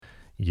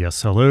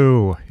Yes,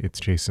 hello. It's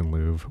Jason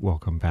Louv.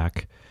 Welcome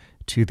back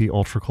to the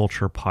Ultra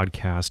Culture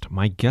Podcast.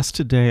 My guest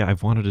today,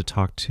 I've wanted to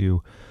talk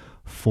to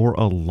for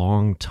a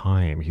long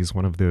time. He's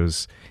one of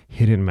those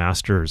hidden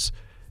masters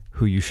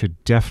who you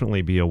should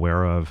definitely be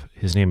aware of.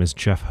 His name is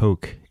Jeff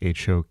Hoke,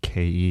 Hoke,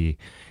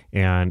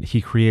 and he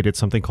created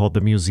something called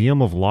the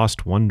Museum of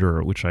Lost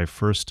Wonder, which I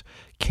first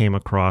came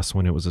across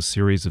when it was a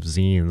series of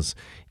zines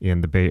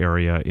in the Bay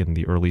Area in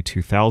the early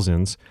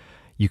 2000s.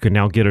 You can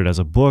now get it as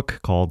a book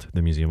called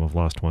The Museum of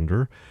Lost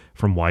Wonder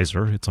from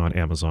Weiser. It's on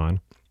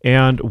Amazon.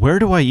 And where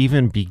do I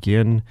even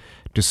begin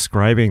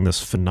describing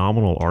this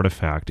phenomenal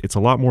artifact? It's a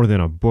lot more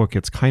than a book.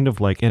 It's kind of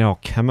like an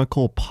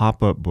alchemical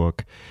pop-up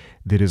book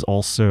that is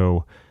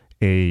also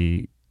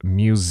a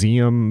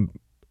museum,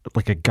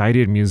 like a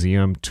guided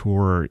museum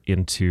tour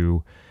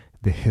into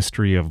the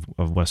history of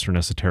Western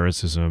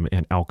esotericism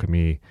and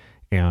alchemy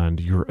and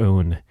your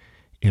own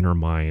inner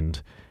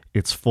mind.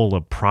 It's full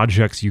of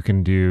projects you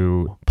can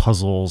do,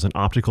 puzzles and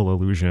optical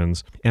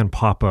illusions and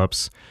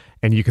pop-ups,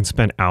 and you can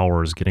spend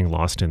hours getting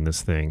lost in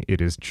this thing. It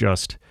is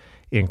just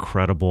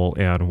incredible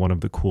and one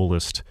of the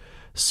coolest,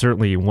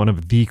 certainly one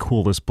of the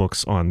coolest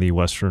books on the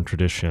Western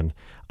tradition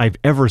I've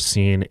ever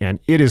seen. And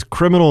it is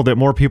criminal that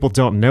more people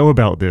don't know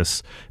about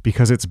this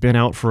because it's been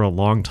out for a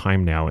long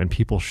time now, and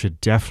people should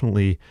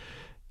definitely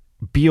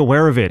be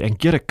aware of it and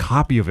get a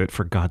copy of it,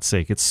 for God's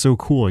sake. It's so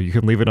cool. You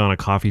can leave it on a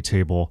coffee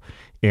table,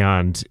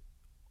 and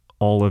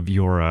all of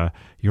your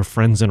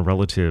friends and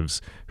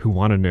relatives who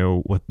want to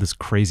know what this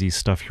crazy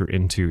stuff you're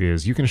into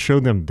is, you can show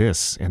them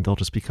this and they'll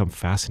just become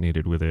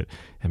fascinated with it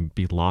and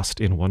be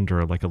lost in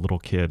wonder like a little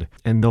kid,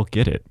 and they'll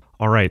get it.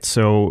 All right,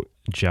 so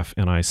Jeff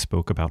and I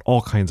spoke about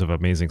all kinds of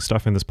amazing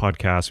stuff in this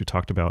podcast. We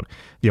talked about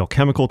the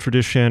alchemical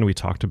tradition. We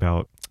talked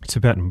about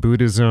Tibetan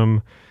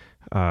Buddhism,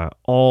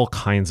 all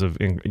kinds of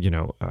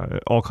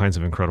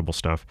incredible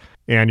stuff.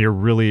 And you're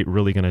really,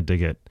 really going to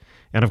dig it.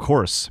 And of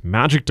course,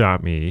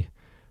 Magick.me,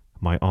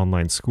 my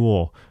online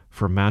school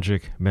for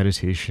magic,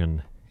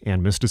 meditation,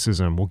 and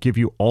mysticism, will give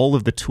you all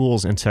of the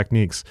tools and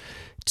techniques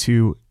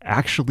to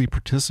actually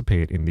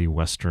participate in the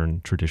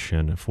Western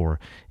tradition for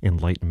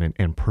enlightenment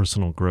and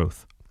personal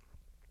growth,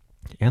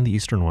 and the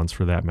Eastern ones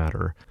for that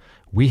matter.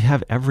 We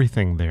have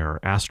everything there: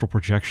 astral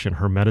projection,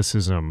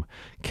 hermeticism,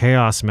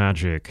 chaos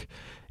magic,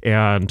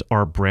 and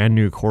our brand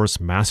new course,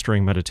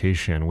 Mastering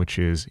Meditation, which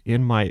is,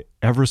 in my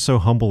ever so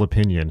humble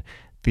opinion,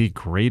 the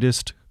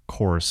greatest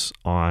course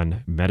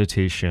on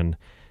meditation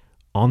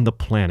on the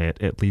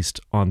planet, at least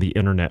on the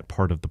internet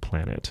part of the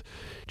planet.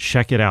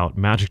 Check it out,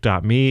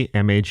 magick.me,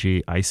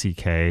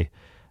 magick.me.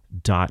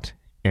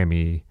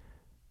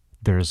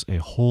 There's a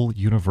whole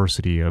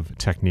university of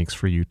techniques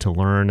for you to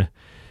learn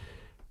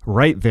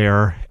right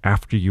there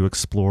after you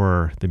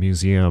explore the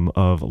Museum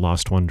of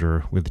Lost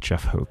Wonder with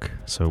Jeff Hoke.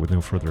 So with no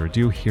further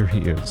ado, here he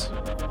is.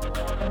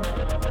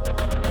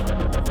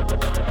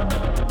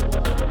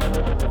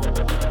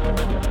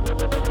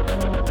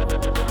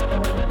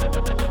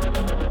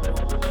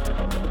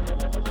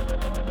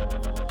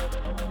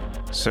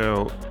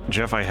 So,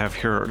 Jeff, I have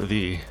here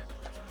the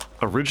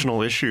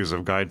original issues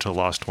of Guide to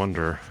Lost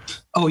Wonder.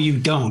 Oh, you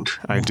don't?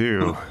 I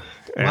do.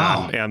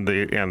 Wow. And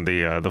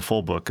the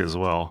full book as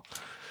well,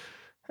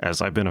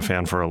 as I've been a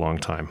fan for a long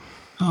time.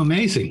 Oh,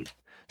 amazing.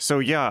 So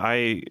yeah,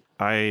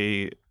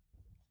 I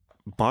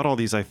bought all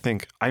these. I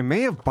think I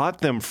may have bought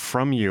them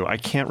from you. I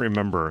can't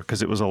remember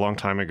because it was a long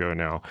time ago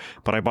now.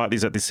 But I bought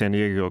these at the San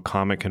Diego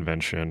Comic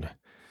Convention.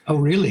 Oh,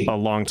 really? A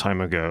long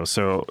time ago.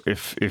 So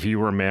if you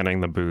were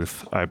manning the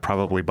booth, I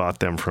probably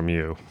bought them from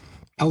you.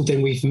 Oh,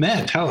 then we've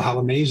met. Oh, how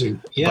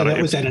amazing. Yeah, that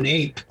was at an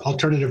APE,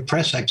 Alternative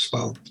Press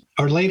Expo.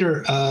 Or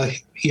later, I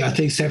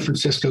think San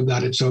Francisco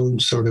got its own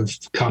sort of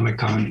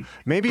Comic-Con.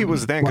 Maybe it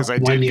was then, because I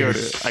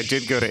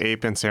did go to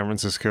APE in San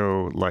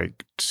Francisco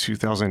like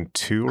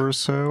 2002 or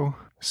so.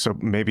 So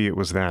maybe it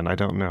was then. I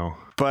don't know.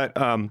 But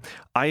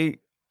I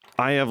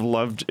have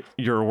loved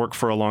your work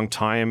for a long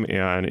time,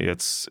 and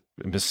it's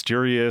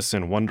mysterious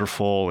and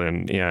wonderful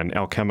and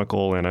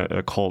alchemical and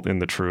occult in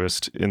the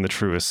truest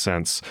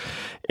sense.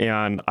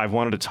 And I've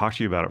wanted to talk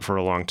to you about it for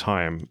a long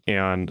time.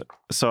 And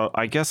so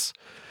I guess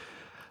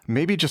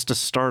maybe just to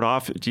start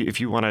off, if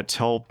you want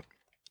to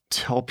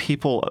tell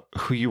people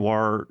who you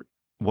are,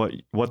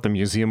 what the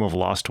Museum of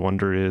Lost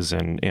Wonder is,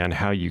 and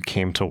how you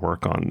came to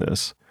work on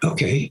this.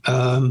 Okay.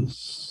 I've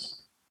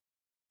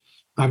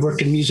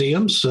worked in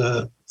museums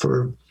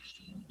for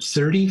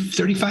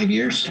 35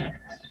 years.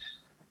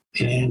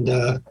 And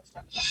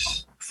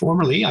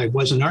formerly, I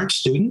was an art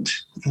student.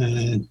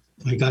 I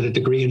got a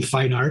degree in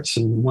fine arts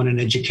and one in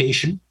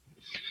education.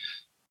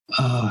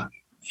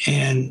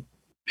 And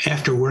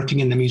after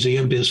working in the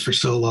museum biz for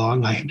so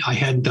long, I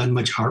hadn't done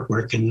much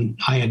artwork, and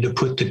I had to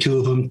put the two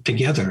of them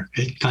together.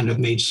 It kind of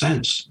made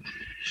sense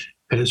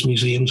because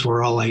museums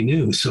were all I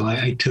knew. So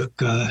I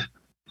took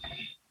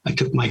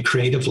my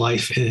creative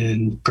life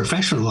and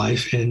professional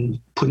life and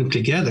put them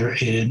together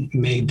and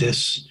made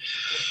this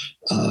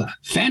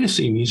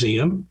fantasy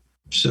museum.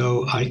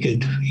 So I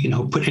could,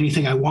 put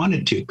anything I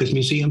wanted to, because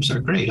museums are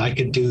great. I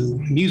could do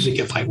music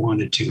if I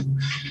wanted to.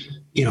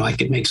 I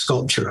could make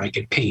sculpture, I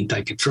could paint,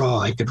 I could draw,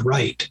 I could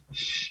write.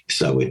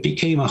 So it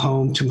became a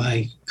home to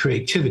my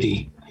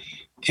creativity.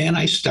 And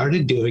I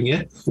started doing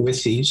it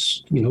with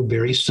these,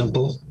 very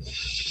simple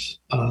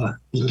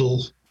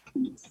little,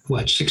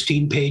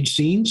 16-page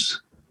zines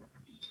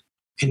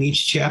in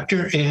each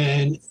chapter.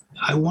 And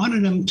I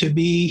wanted them to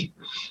be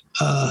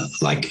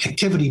like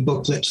activity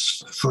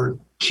booklets for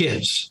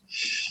kids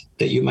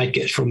that you might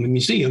get from a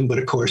museum, but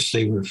of course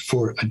they were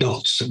for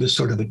adults. It was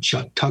sort of a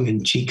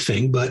tongue-in-cheek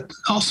thing, but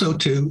also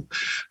to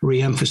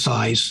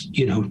reemphasize,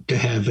 to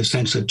have a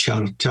sense of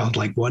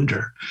childlike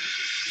wonder.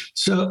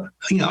 So,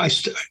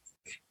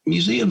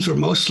 museums were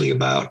mostly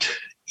about,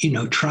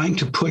 trying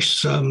to push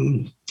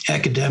some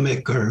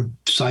academic or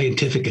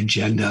scientific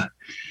agenda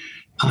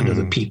onto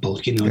the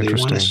people. They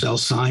want to sell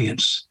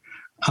science.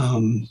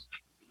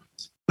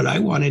 But I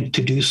wanted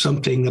to do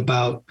something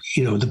about,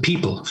 the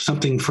people,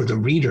 something for the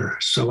reader.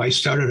 So I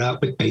started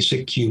out with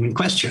basic human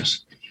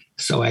questions.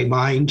 So I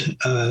mined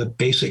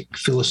basic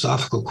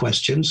philosophical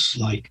questions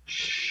like,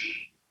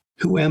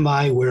 who am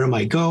I? Where am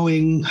I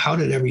going? How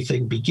did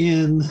everything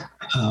begin?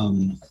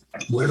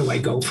 Where do I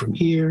go from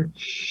here?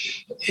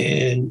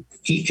 And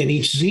in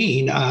each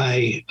zine,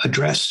 I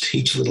addressed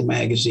each little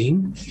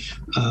magazine.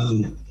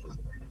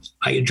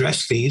 I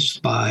addressed these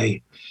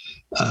by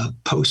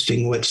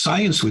posting what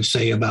science would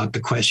say about the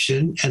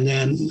question, and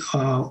then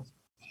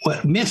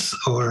what myth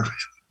or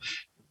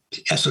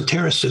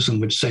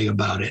esotericism would say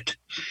about it.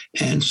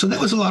 And so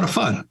that was a lot of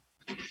fun.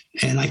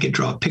 And I could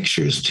draw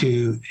pictures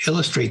to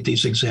illustrate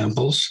these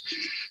examples.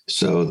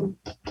 So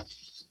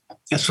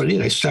that's what I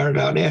did. I started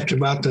out after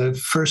about the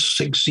first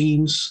 6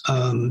 zines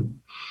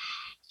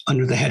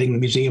under the heading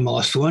Museum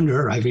Lost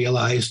Wonder. I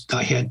realized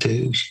I had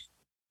to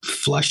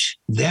flush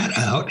that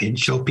out and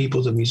show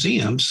people the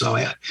museum. So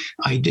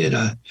I did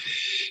a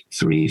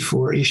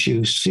 3-4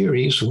 issue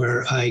series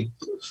where I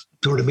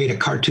sort of made a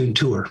cartoon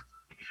tour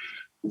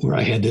where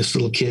I had this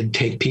little kid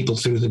take people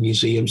through the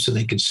museum so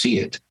they could see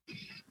it.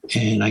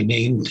 And I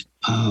named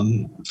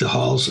the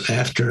halls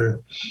after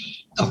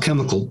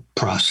alchemical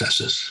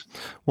processes.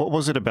 What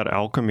was it about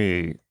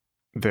alchemy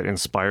that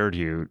inspired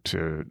you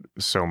to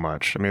so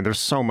much? I mean, there's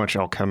so much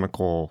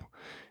alchemical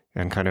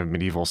and kind of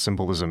medieval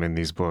symbolism in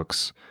these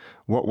books.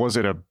 What was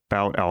it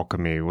about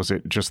alchemy? Was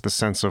it just the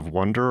sense of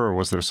wonder, or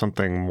was there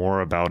something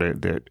more about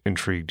it that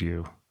intrigued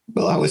you?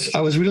 Well, I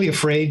was really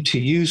afraid to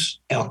use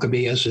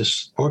alchemy as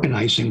this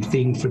organizing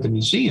thing for the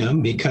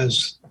museum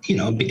because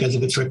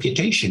of its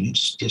reputation.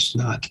 It's just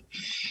not,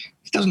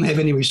 it doesn't have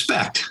any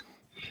respect.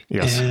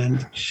 Yes.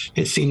 And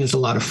it's seen as a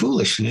lot of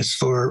foolishness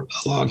for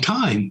a long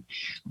time.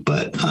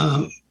 But,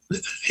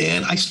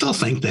 and I still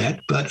think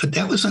that, but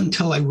that was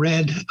until I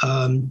read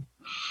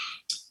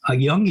a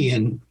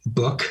Jungian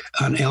book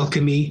on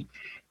alchemy,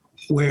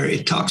 where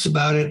it talks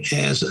about it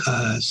as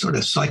a sort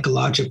of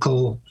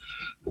psychological,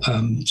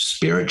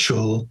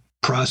 spiritual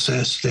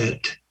process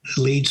that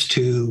leads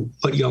to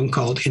what Jung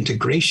called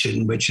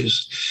integration, which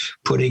is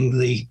putting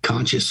the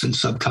conscious and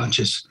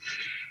subconscious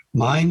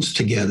minds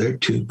together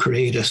to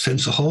create a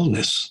sense of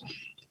wholeness.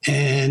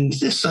 And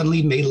this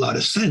suddenly made a lot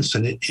of sense,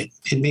 and it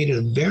made it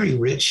a very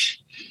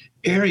rich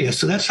area.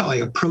 So that's how I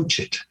approach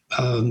it.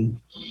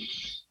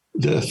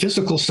 The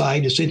physical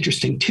side is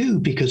interesting too,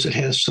 because it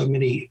has so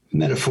many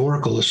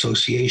metaphorical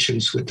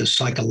associations with the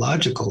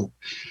psychological,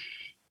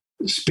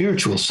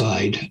 spiritual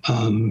side,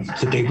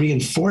 that they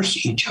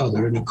reinforce each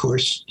other. And of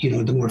course,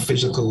 the more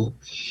physical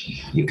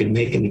you can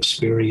make an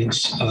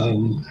experience,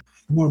 the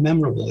more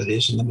memorable it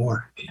is and the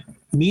more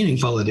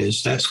meaningful it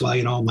is. That's why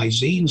in all my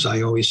zines,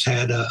 I always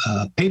had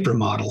a paper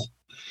model.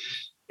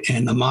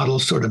 And the model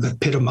sort of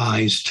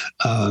epitomized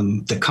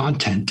the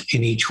content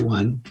in each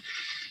one,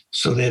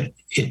 so that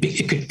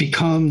it could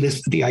become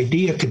the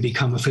idea could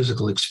become a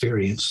physical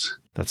experience.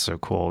 That's so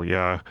cool.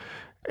 Yeah.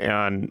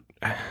 And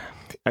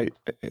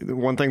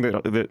one thing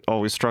that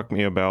always struck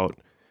me about,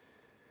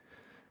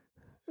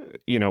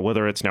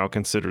 whether it's now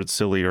considered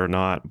silly or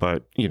not,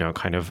 but,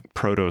 kind of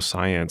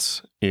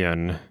proto-science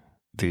in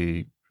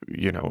the,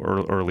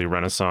 early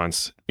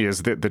Renaissance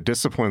is that the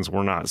disciplines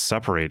were not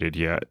separated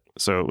yet.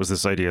 So it was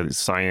this idea of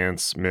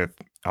science, myth,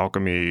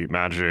 alchemy,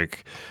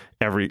 magic,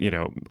 every,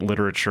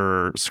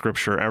 literature,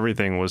 scripture,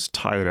 everything was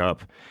tied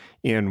up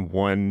in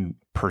one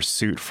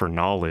pursuit for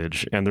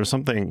knowledge. And there's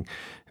something,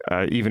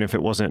 even if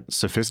it wasn't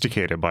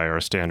sophisticated by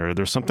our standard,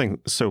 there's something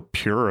so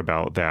pure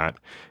about that,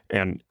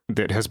 and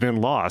that has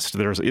been lost.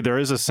 There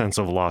is a sense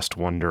of lost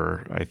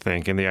wonder, I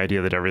think, in the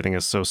idea that everything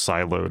is so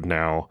siloed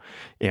now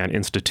and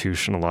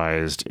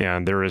institutionalized,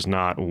 and there is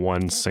not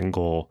one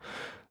single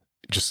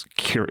just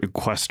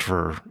quest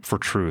for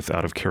truth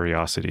out of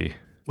curiosity.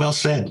 Well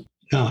said.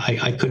 No,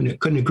 I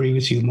couldn't agree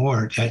with you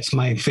more. That's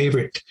my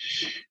favorite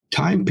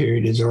time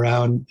period, is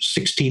around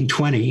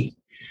 1620,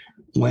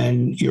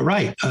 when you're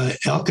right,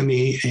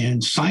 alchemy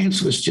and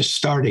science was just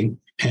starting,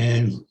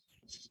 and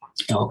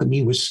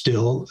alchemy was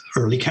still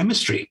early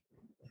chemistry,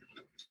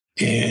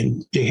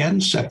 and they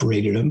hadn't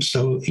separated them.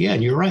 So yeah,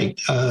 you're right.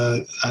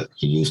 You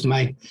used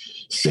my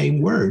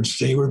same words.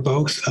 They were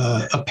both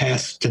a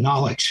path to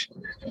knowledge.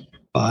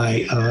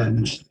 by,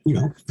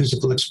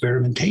 physical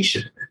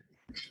experimentation.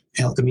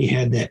 Alchemy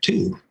had that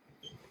too.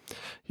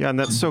 Yeah, and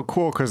that's so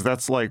cool because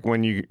that's like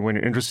when you're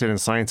interested in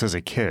science as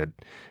a kid,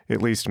 at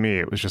least me,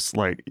 it was just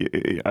like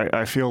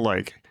I feel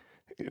like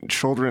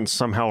children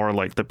somehow are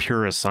like the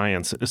purest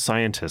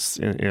scientists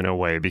in a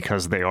way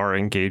because they are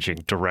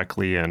engaging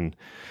directly in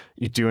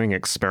doing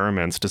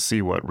experiments to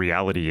see what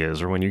reality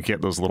is. Or when you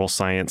get those little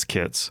science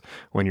kits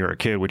when you're a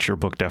kid, which your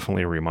book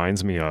definitely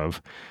reminds me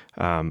of,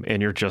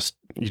 and you just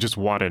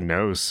want to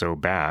know so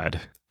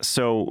bad.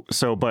 So,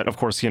 but of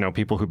course,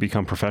 people who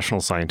become professional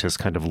scientists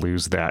kind of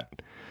lose that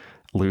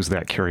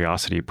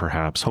curiosity,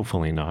 perhaps.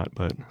 Hopefully not,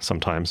 but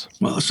sometimes.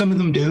 Well, some of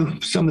them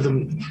do, some of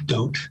them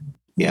don't.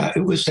 Yeah,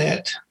 it was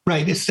that,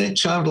 right. It's that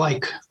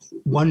childlike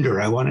wonder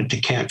I wanted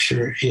to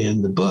capture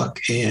in the book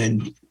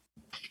and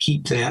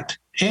keep that,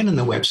 and in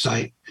the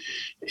website,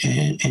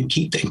 and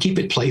keep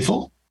it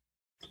playful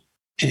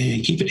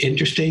and keep it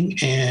interesting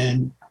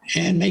and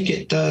make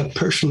it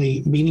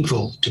personally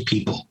meaningful to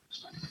people.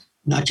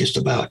 Not just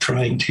about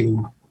trying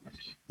to,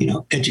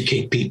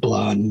 educate people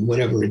on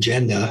whatever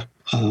agenda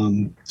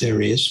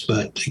there is,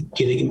 but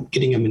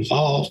getting them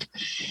involved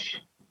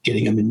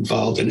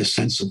in a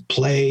sense of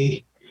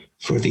play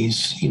for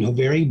these,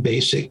 very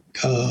basic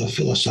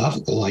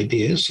philosophical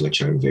ideas,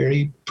 which are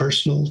very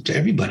personal to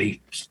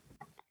everybody.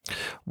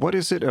 What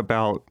is it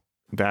about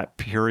that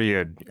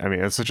period? I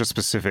mean, it's such a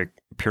specific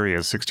period,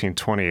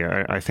 1620.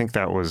 I think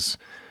that was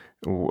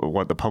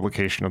what the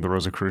publication of the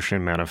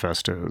Rosicrucian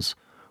Manifest is.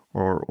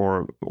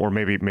 Or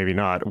maybe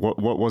not.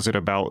 What was it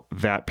about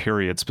that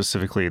period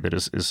specifically that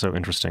is so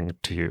interesting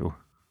to you?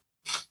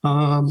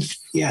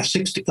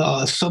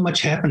 So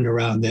much happened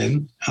around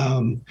then.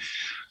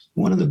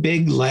 One of the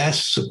big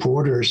last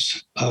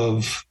supporters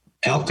of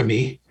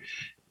alchemy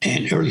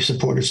and early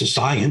supporters of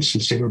science,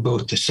 since they were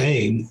both the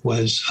same,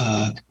 was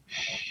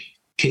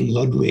King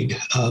Ludwig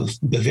of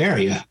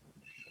Bavaria,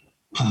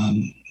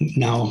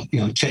 now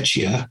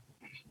Czechia.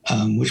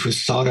 Which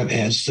was thought of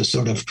as the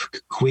sort of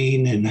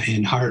queen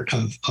and heart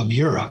of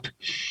Europe.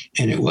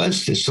 And it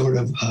was this sort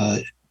of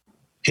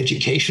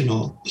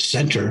educational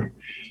center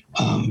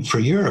for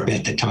Europe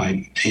at the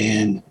time.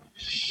 And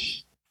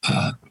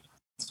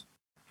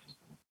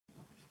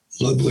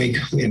Ludwig,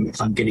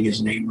 if I'm getting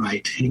his name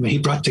right, anyway, he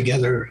brought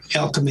together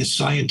alchemists,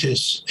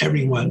 scientists,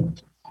 everyone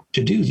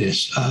to do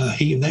this.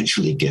 He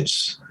eventually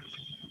gets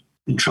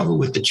in trouble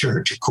with the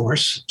church, of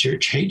course.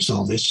 Church hates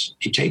all this.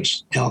 It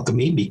hates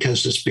alchemy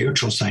because the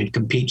spiritual side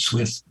competes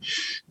with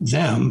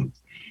them,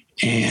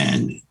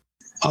 and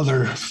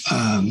other,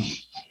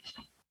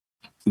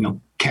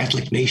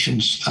 Catholic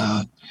nations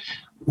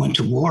went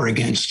to war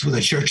against. Well,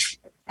 the church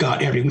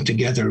got everyone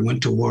together and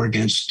went to war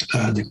against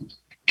the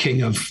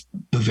King of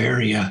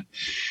Bavaria,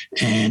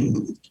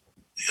 and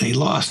they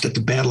lost at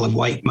the Battle of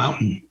White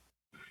Mountain,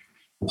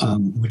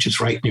 which is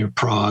right near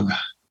Prague.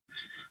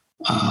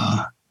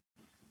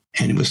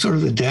 And it was sort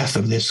of the death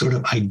of this sort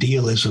of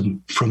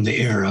idealism from the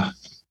era.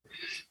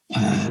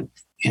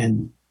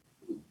 And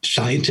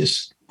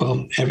scientists,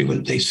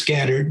 everyone, they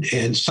scattered.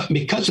 And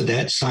because of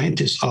that,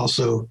 scientists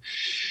also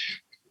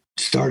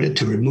started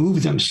to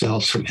remove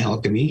themselves from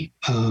alchemy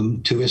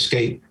to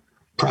escape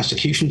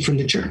prosecution from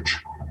the church.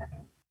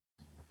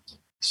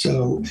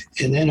 So,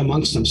 and then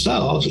amongst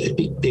themselves,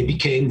 they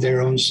became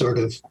their own sort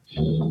of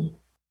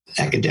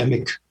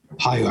academic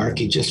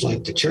hierarchy, just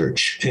like the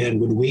church, and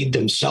would weed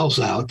themselves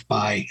out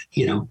by,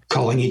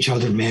 calling each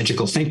other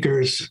magical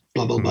thinkers,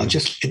 blah, blah, blah.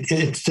 Just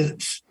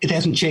it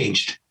hasn't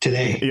changed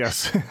today.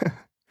 Yes.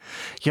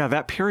 Yeah,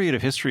 that period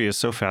of history is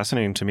so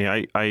fascinating to me.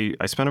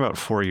 I spent about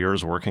 4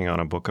 years working on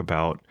a book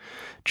about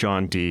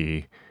John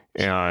Dee,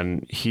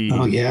 and he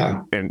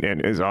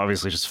and is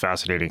obviously just a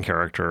fascinating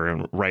character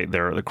and right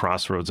there at the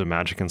crossroads of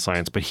magic and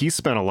science. But he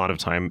spent a lot of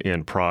time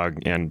in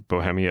Prague and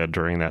Bohemia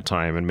during that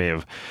time and may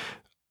have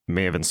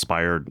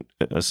inspired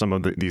some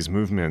of these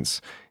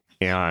movements.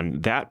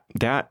 And that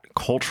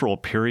cultural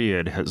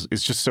period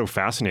is just so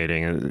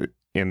fascinating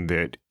in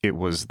that it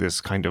was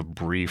this kind of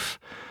brief,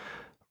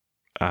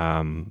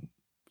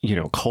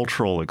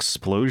 cultural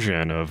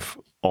explosion of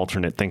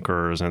alternate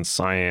thinkers and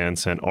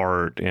science and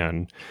art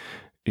and,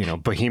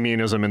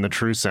 Bohemianism in the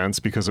true sense,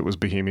 because it was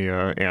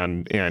Bohemia.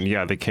 And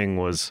the king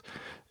was,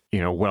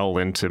 well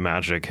into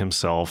magic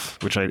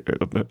himself, which I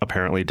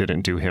apparently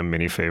didn't do him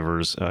many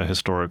favors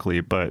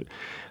historically, but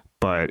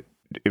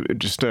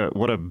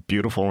what a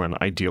beautiful and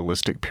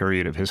idealistic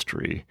period of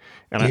history.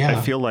 And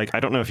I feel like, I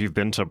don't know if you've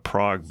been to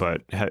Prague,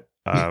 but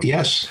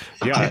yes,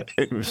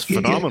 it was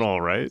phenomenal,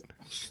 right?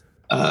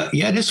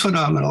 It is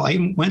phenomenal.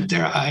 I went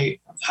there. I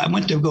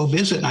went to go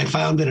visit, and I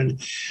found that an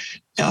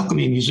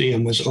alchemy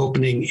museum was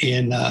opening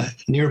in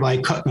nearby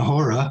Kutna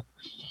Hora,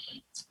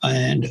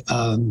 and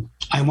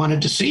I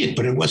wanted to see it,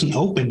 but it wasn't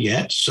open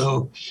yet.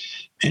 So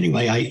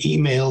anyway, I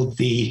emailed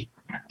the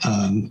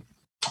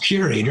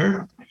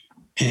curator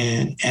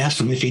and asked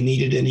him if he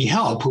needed any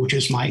help, which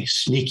is my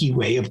sneaky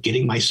way of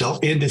getting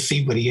myself in to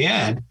see what he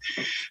had.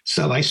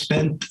 So I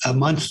spent a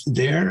month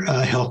there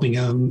helping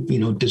him,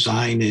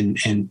 design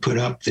and put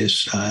up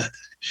this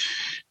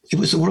it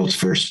was the world's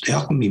first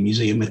alchemy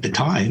museum at the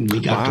time. We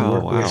got to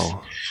work with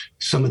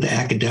some of the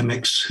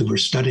academics who were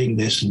studying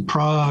this in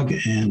Prague,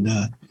 and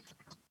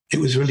it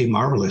was really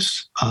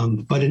marvelous.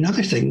 But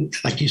another thing,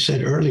 like you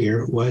said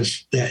earlier,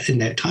 was that in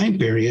that time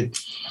period,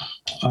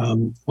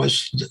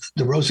 was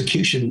the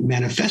Rosicrucian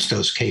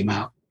manifestos came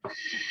out,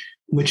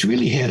 which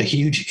really had a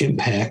huge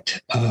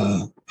impact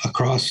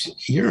across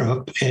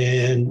Europe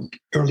and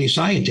early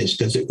scientists,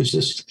 because it was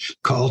this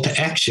call to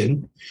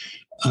action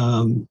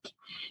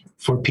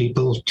for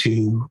people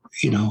to,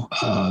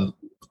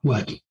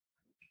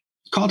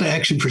 call to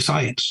action for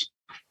science,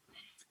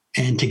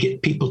 and to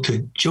get people to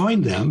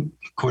join them,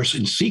 of course,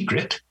 in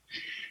secret.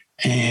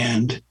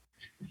 And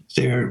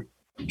their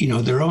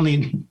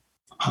only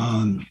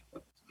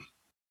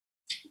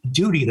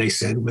duty, they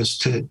said, was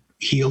to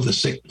heal the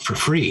sick for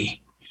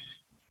free.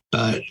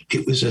 But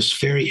it was this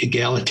very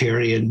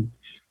egalitarian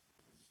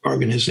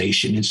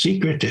organization in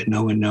secret that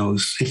no one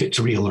knows if it's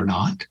real or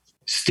not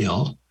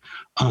still.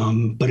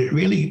 But it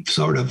really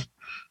sort of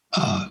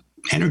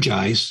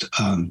energized,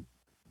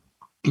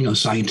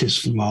 scientists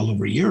from all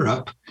over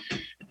Europe,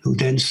 who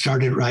then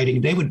started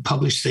writing. They would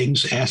publish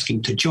things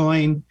asking to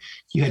join.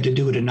 You had to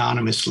do it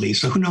anonymously.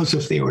 So who knows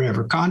if they were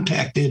ever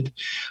contacted.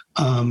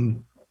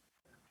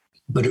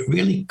 But it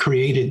really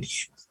created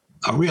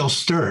a real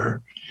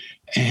stir.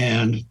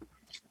 And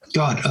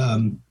got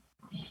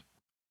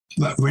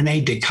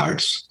Rene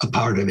Descartes a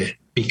part of it,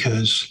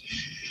 because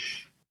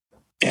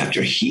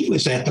after he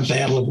was at the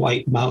Battle of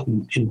White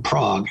Mountain in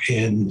Prague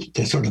and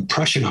the sort of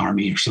Prussian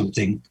army or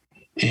something,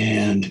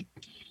 and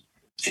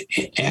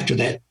after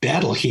that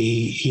battle,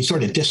 he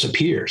sort of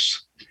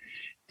disappears,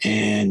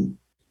 and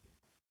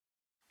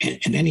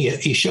then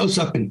he shows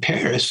up in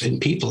Paris, and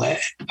people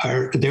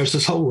there's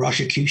this whole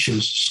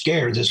Rosicrucian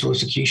scare, this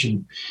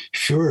Rosicrucian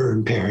furor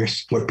in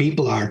Paris, where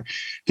people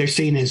they're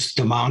seen as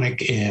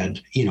demonic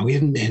and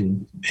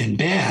hidden and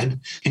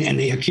bad, and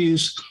they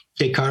accuse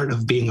Descartes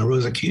of being a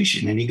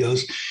Rosicrucian, and he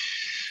goes,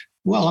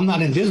 "Well, I'm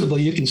not invisible;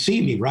 you can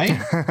see me,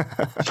 right?"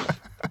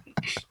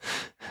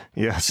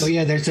 Yes. So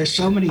yeah, there's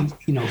so many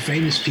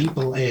famous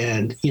people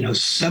and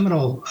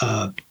seminal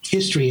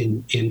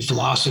history in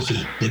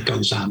philosophy that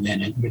goes on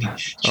then, and really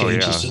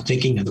changes the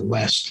thinking of the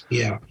West.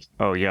 Yeah.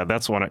 Oh yeah,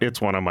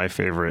 it's one of my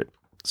favorite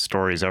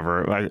stories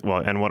ever.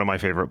 And one of my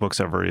favorite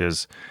books ever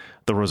is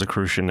The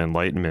Rosicrucian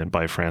Enlightenment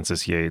by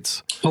Francis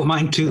Yates. Oh,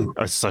 mine too.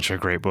 It's such a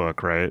great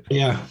book, right?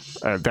 Yeah.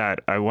 I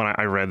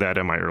read that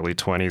in my early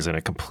 20s, and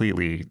it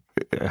completely,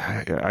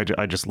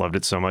 I just loved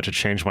it so much. It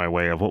changed my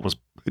way of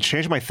it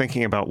changed my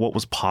thinking about what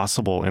was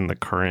possible in the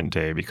current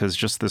day, because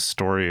just this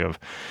story of,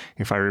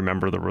 if I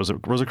remember, the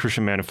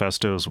Rosicrucian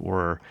manifestos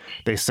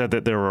they said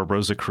that there were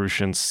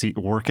Rosicrucians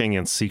working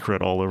in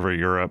secret all over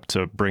Europe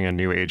to bring a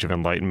new age of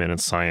enlightenment in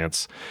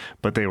science,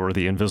 but they were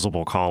the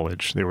invisible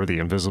college. They were the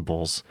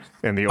invisibles,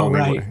 and the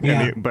only way,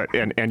 yeah.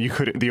 and you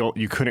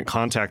couldn't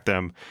contact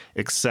them,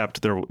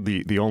 except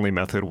the only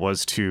method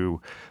was to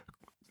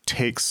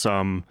take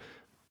some,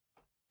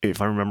 if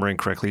I'm remembering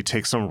correctly,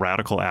 take some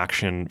radical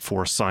action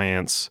for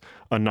science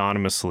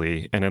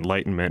anonymously and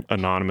enlightenment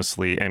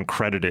anonymously, and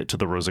credit it to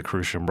the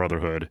Rosicrucian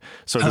Brotherhood.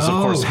 So this,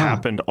 of course,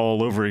 happened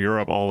all over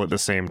Europe all at the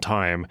same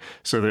time.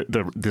 So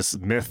that this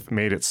myth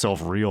made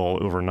itself real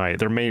overnight.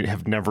 There may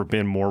have never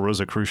been more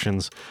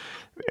Rosicrucians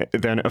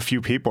than a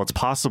few people. It's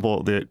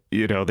possible that,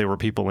 they were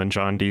people in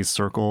John Dee's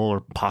circle,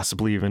 or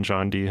possibly even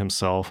John Dee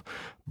himself,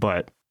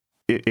 but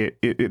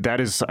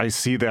I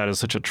see that as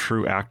such a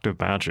true act of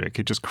magic.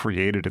 It just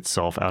created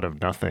itself out of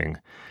nothing,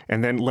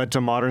 and then led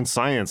to modern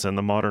science and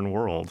the modern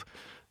world,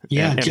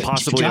 and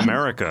possibly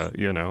America.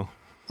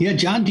 Yeah,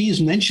 John Dee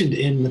is mentioned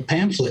in the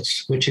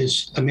pamphlets, which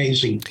is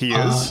amazing. He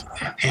is.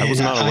 I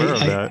was not aware of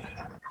that.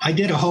 I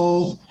did a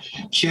whole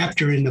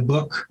chapter in the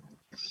book.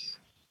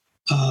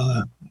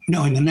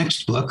 In the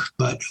next book,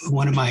 but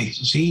one of my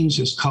zines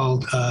is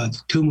called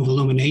Tomb of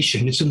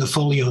Illumination. It's in the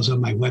folios on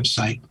my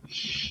website,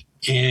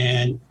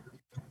 and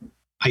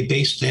I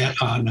based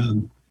that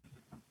on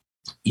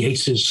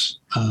Yates's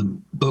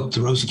book,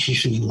 The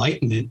Rosicrucian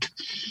Enlightenment.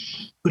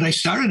 But I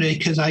started it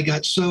because I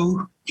got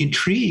so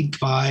intrigued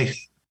by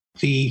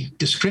the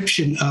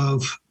description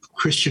of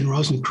Christian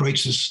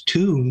Rosenkreutz's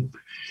tomb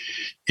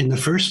in the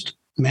first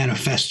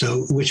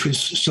manifesto, which was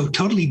so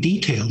totally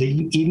detailed.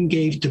 It even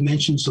gave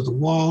dimensions of the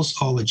walls,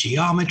 all the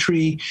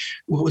geometry,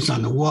 what was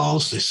on the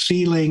walls, the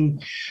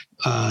ceiling,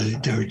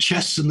 there were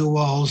chests in the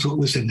walls, what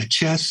was in the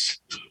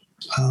chests.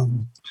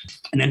 And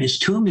then his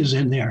tomb is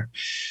in there.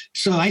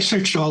 So I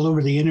searched all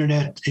over the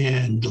internet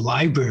and the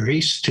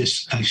libraries.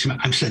 I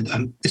said,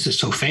 this is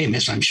so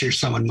famous, I'm sure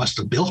someone must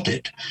have built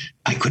it.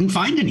 I couldn't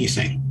find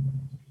anything.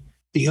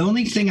 The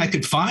only thing I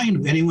could find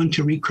of anyone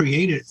to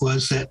recreate it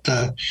was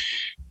that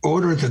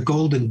Order of the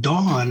Golden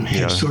Dawn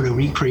had sort of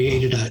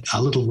recreated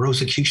a little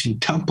Rosicrucian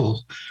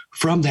temple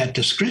from that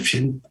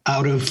description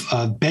out of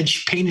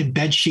painted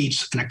bed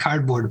sheets and a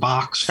cardboard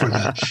box for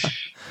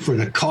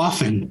the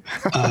coffin.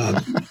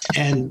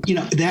 And,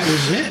 that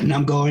was it. And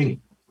I'm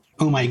going,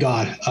 oh my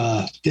God,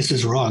 this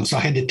is wrong. So I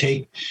had to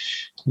take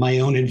my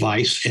own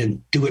advice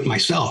and do it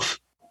myself.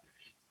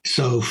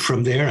 So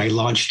from there, I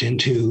launched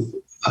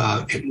into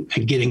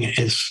getting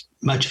as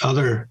much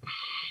other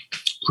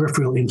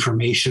peripheral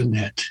information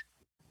that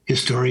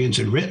historians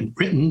had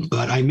written.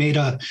 But I made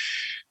a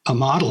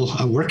model,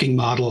 a working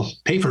model,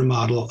 paper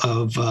model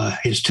of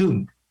his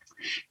tomb,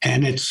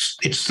 and it's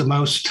the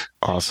most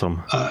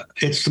awesome.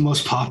 It's the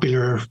most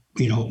popular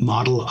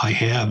model I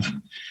have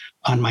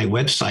on my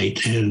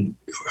website, and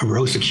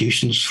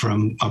Rosicrucians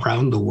from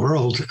around the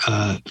world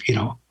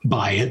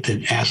buy it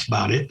and ask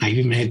about it. I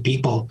even had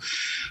people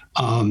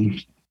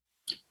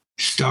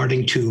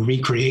starting to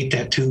recreate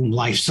that tomb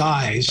life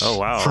size. Oh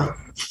wow!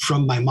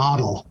 From my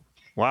model.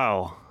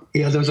 Wow.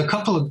 Yeah, there was a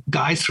couple of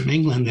guys from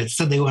England that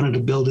said they wanted to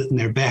build it in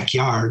their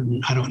backyard.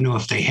 And I don't know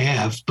if they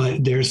have,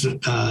 but there's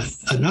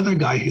another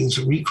guy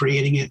who's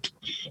recreating it.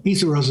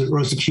 He's a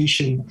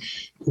Rosicrucian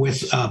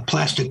with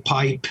plastic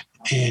pipe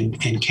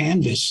and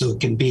canvas, so it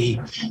can be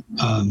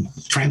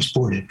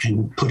transported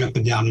and put up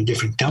and down in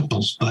different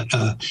temples. But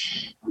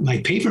my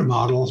paper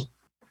model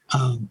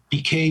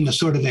became a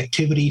sort of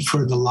activity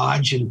for the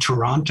lodge in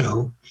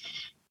Toronto,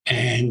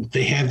 and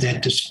they have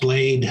that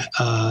displayed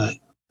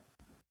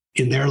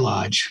in their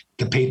lodge,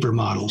 the paper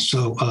model.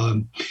 So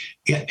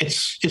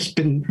it's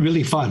been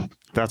really fun.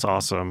 That's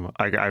awesome.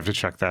 I have to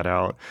check that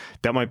out.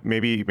 That might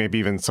maybe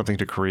even something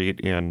to create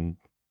in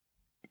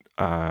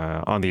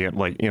on the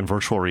in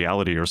virtual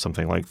reality or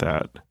something like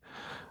that.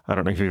 I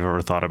don't know if you've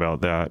ever thought about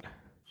that.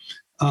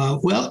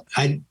 Well,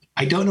 I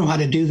don't know how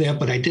to do that,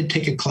 but I did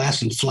take a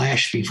class in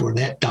Flash before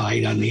that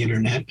died on the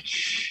internet.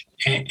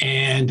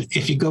 And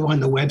if you go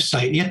on the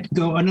website, you have to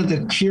go under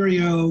the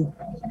Curio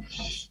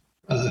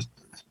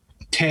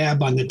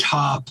tab on the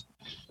top.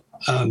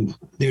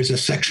 There's a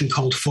section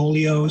called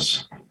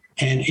Folios,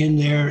 and in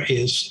there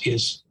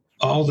is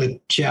all the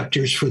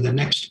chapters for the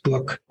next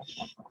book.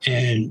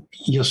 And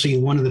you'll see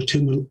one of the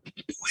tomb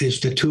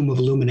is the Tomb of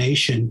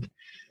Illumination,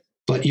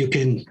 but you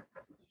can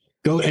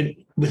go and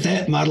with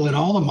that model and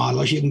all the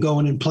models, you can go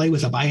in and play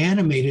with them. I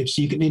animated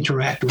so you can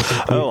interact with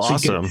it. Oh, so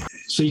awesome.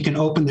 So you can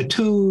open the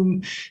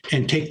tomb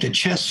and take the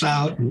chests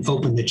out and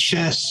open the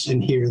chests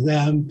and hear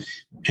them,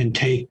 and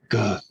take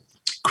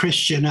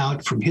Christian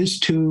out from his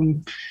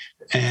tomb,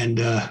 and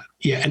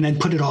and then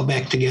put it all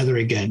back together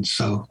again.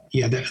 So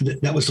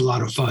that was a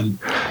lot of fun.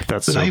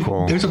 That's so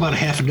cool. There's about a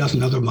half a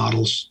dozen other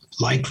models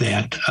like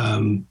that.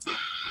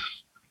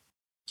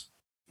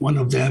 One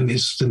of them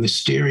is the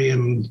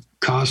Mysterium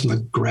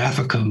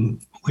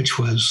Cosmographicum, which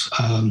was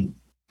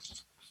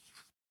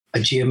a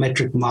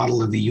geometric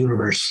model of the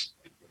universe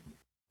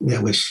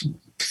that was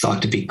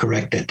thought to be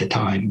correct at the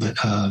time. But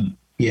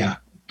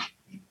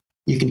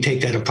you can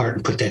take that apart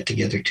and put that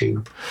together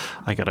too.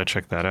 I got to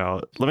check that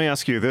out. Let me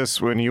ask you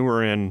this. When you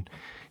were in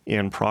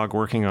Prague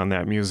working on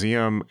that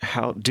museum,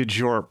 how did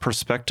your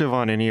perspective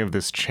on any of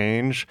this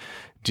change?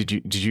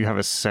 Did you have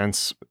a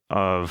sense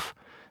of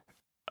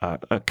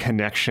a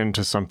connection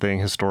to something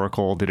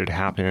historical that had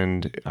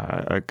happened,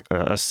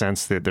 a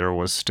sense that there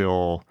was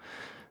still,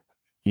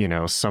 a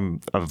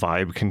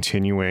vibe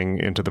continuing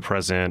into the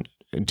present?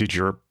 Did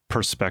your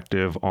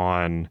perspective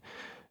on,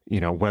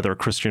 whether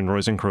Christian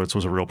Rosenkreuz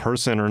was a real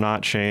person or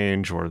not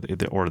change, or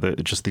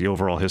just the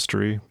overall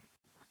history?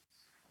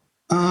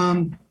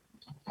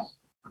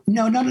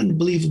 No, not in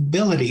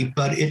believability,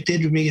 but it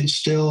did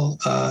reinstill.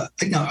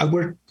 I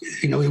worked,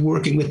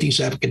 working with these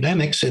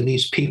academics and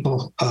these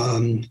people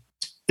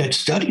that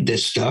studied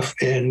this stuff,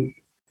 and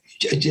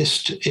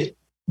it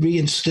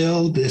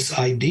reinstilled this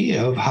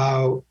idea of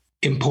how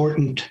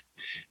important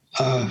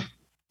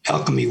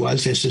alchemy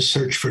was as a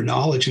search for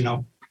knowledge, and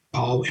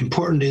how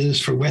important it is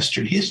for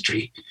Western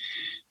history,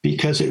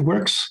 because it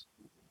works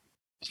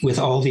with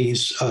all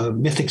these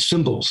mythic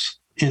symbols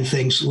and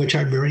things which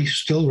are very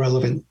still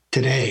relevant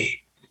today.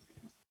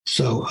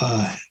 So,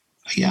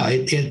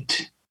 it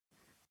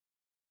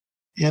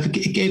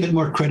gave it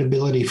more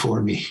credibility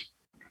for me.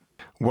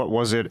 What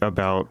was it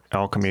about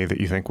alchemy that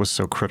you think was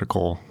so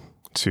critical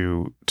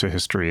to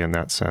history in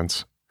that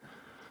sense,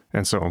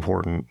 and so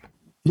important?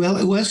 Well,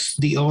 it was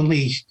the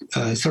only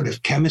sort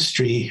of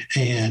chemistry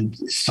and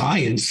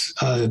science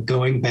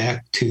going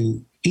back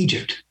to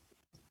Egypt.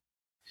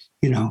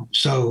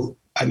 So,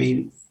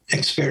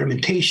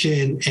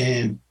 experimentation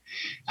and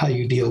how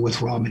you deal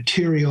with raw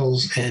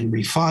materials and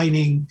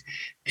refining.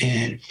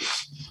 And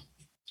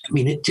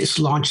it just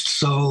launched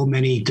so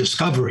many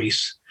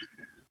discoveries.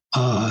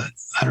 I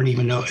don't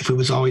even know if it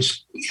was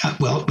always, it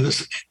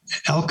was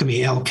alchemy,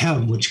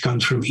 alchem, which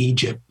comes from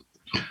Egypt.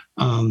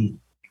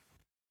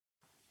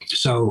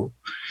 So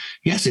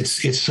yes,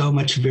 it's so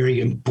much very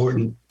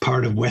important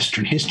part of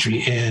Western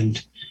history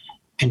and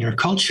their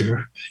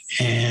culture,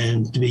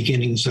 and the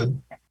beginnings of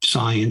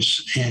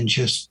science and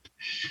just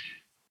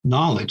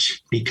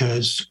knowledge,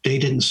 because they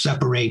didn't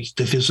separate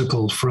the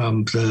physical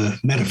from the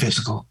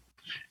metaphysical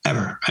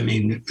ever.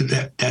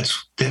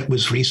 That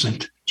was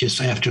recent,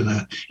 just after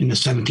in the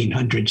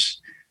 1700s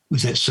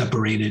was that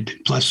separated.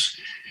 Plus,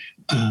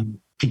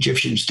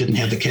 Egyptians didn't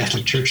have the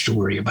Catholic Church to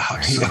worry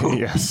about. So.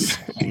 Yes.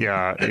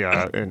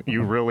 Yeah. And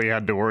you really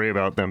had to worry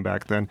about them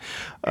back then.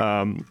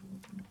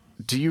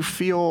 Do you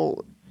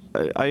feel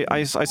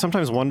I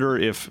sometimes wonder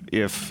if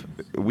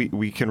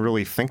we can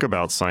really think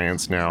about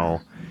science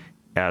now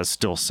as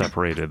still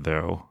separated,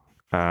 though,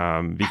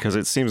 because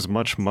it seems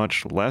much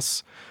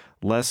less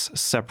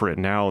separate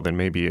now than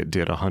maybe it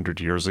did 100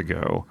 years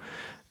ago.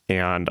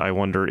 And I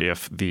wonder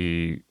if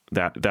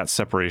that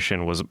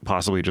separation was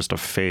possibly just a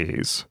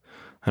phase.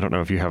 I don't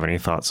know if you have any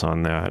thoughts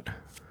on that.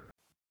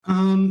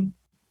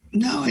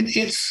 No,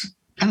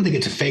 I don't think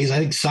it's a phase. I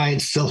think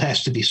science still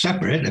has to be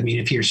separate. I mean,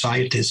 if you're a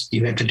scientist,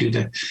 you have to do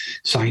the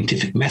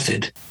scientific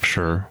method.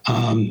 Sure.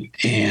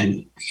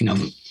 And,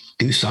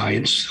 do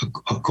science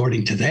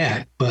according to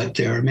that. But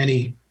there are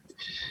many,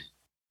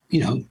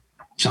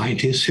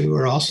 scientists who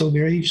are also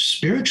very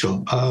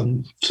spiritual.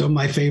 Some of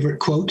my favorite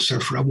quotes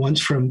are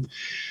from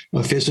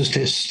a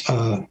physicist,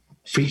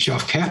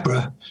 Fritjof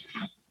Capra,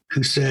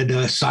 who said,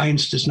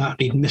 science does not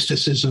need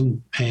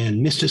mysticism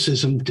and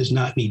mysticism does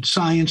not need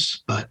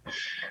science, but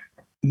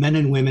men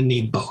and women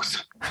need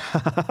both.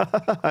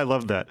 I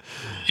love that.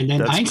 And then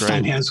That's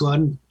Einstein great. has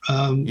one.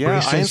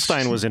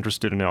 Einstein was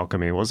interested in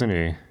alchemy, wasn't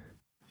he?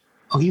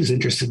 Oh, he was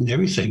interested in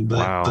everything,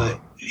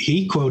 but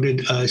he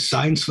quoted,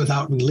 science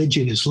without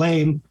religion is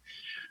lame.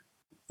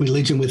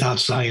 Religion without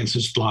science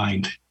is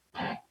blind.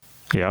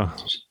 Yeah.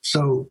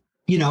 So,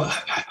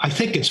 I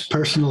think it's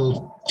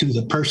personal to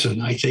the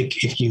person. I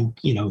think if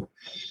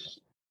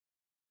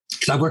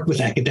because I worked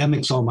with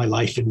academics all my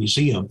life in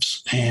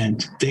museums,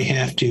 and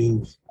their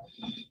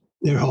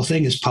whole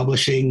thing is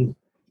publishing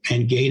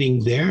and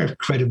gaining their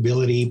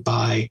credibility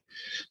by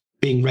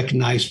being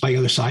recognized by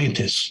other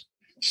scientists.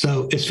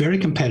 So it's very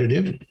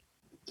competitive,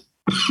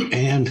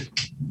 and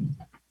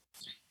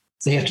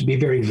they have to be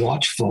very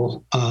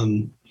watchful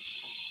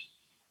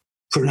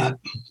for not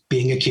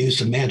being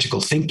accused of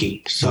magical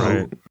thinking. So,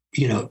 right.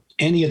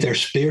 Any of their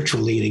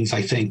spiritual leanings,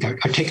 I think, are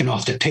taken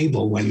off the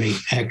table when they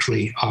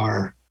actually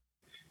are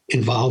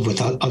involved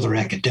with other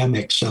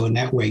academics. So in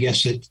that way,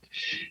 yes, it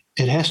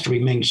has to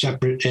remain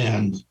separate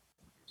and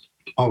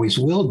always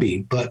will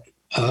be. But,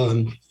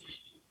 when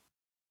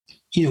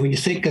you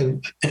think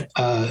of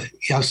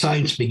how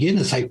science began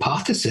as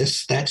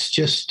hypothesis, that's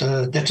just,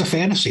 that's a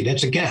fantasy,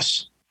 that's a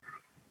guess.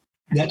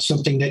 That's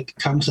something that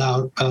comes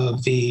out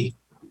of the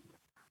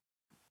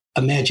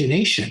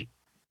imagination.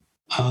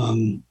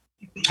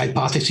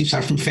 Hypotheses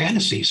are from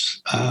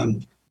fantasies.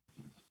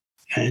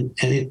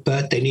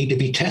 But they need to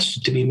be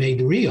tested to be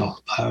made real.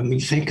 You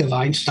think of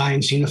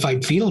Einstein's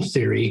unified field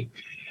theory,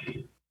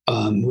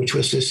 which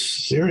was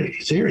this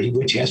theory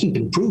which hasn't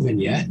been proven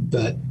yet,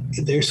 but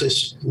there's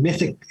this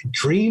mythic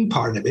dream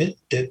part of it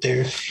that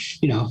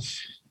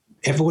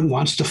everyone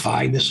wants to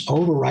find this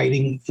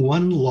overriding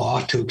one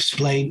law to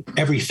explain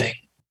everything,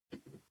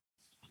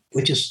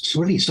 which is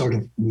really sort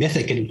of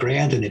mythic and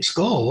grand in its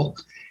goal.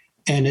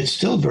 And it's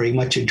still very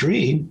much a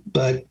dream,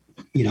 but,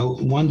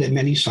 one that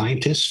many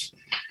scientists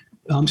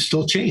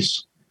still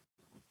chase.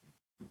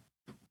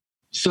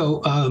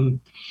 So,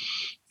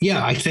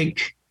 I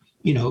think,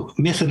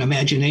 myth and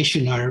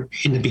imagination are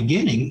in the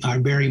beginning are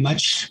very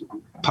much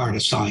part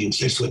of science.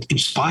 That's what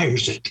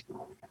inspires it.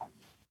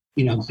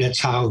 That's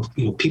how,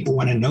 people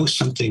want to know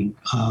something,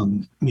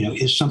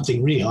 is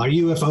something real? Are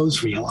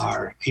UFOs real?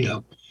 Are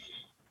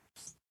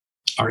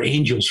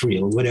angels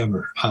real?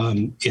 Whatever.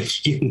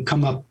 If you can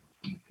come up,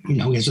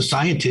 as a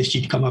scientist,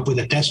 you'd come up with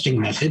a testing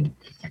method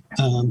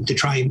to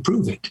try and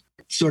prove it.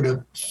 Sort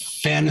of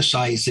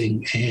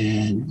fantasizing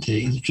and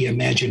the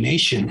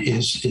imagination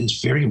is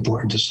very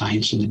important to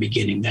science in the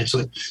beginning. That's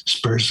what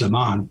spurs them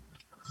on.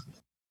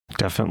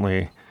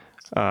 Definitely.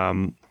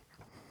 It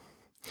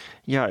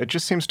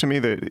just seems to me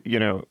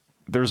that,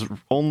 there's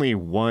only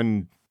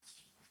one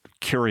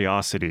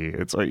curiosity.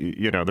 It's like,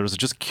 there's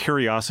just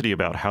curiosity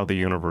about how the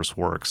universe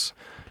works.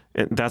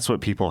 That's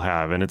what people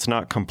have, and it's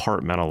not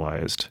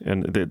compartmentalized.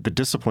 And the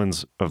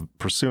disciplines of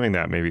pursuing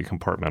that may be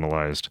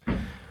compartmentalized,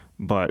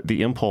 but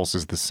the impulse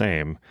is the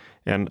same.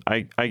 And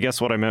I guess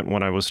what I meant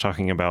when I was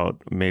talking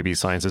about maybe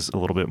science is a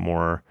little bit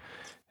more,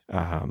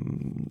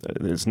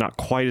 it's not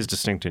quite as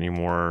distinct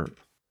anymore.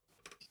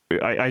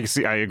 I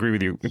agree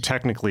with you.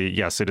 Technically,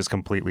 yes, it is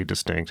completely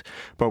distinct,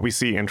 but we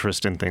see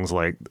interest in things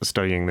like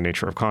studying the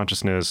nature of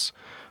consciousness,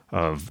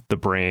 of the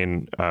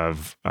brain,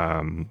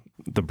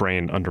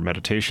 under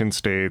meditation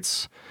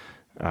states,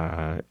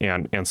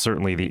 and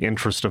certainly the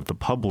interest of the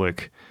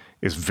public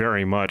is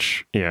very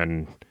much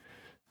in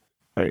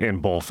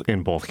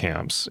both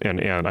camps,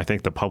 and I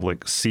think the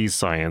public sees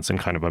science in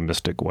kind of a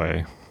mystic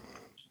way.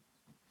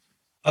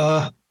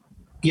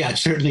 Yeah, it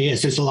certainly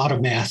is. There's a lot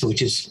of math,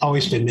 which has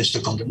always been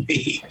mystical to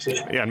me.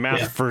 Yeah, and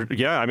math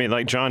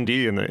like John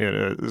Dee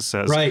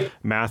says, right.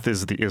 Math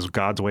is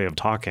God's way of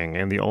talking,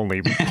 and the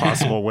only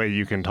possible way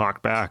you can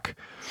talk back.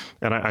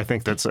 And I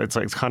think it's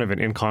kind of an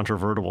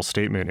incontrovertible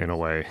statement in a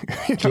way.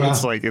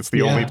 It's like it's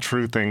the only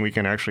true thing we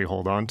can actually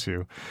hold on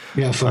to.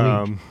 Yeah,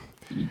 funny.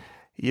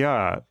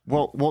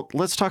 Well,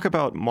 let's talk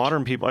about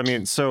modern people. I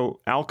mean,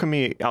 so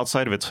alchemy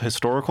outside of its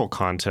historical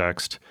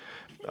context.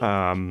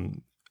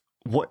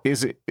 What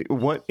is it?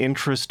 What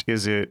interest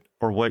is it,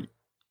 or what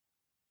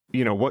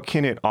what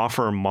can it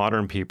offer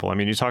modern people? I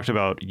mean, you talked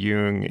about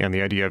Jung and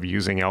the idea of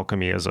using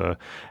alchemy as a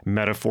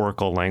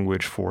metaphorical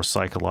language for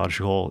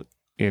psychological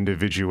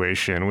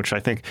individuation, which I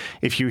think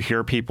if you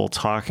hear people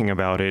talking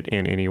about it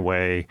in any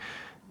way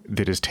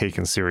that is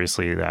taken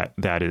seriously,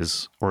 that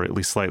is, or at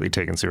least slightly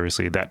taken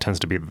seriously, that tends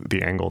to be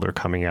the angle they're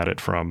coming at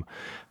it from.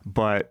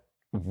 But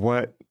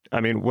what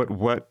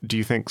do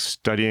you think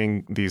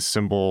studying these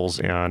symbols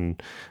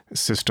and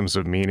systems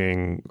of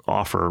meaning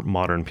offer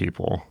modern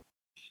people?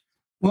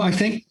 Well, I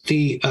think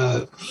the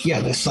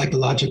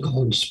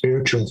psychological and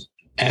spiritual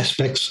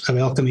aspects of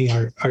alchemy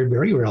are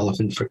very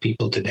relevant for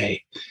people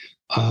today.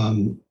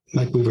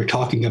 Like we were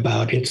talking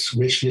about, its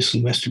richness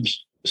in Western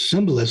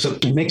symbolism,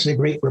 it makes a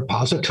great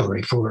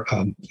repository for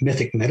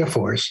mythic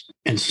metaphors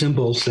and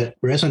symbols that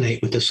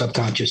resonate with the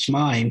subconscious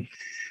mind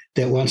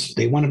that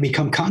they want to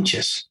become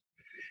conscious.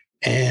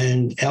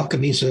 And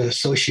alchemy's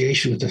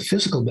association with the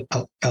physical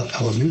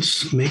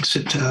elements makes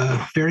it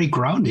very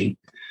grounding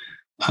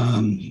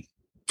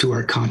to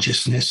our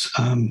consciousness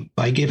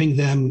by giving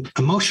them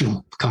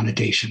emotional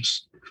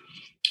connotations.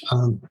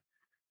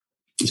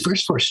 The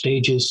first four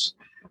stages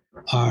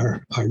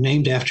are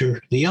named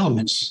after the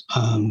elements: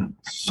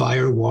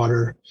 fire,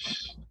 water,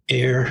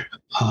 air,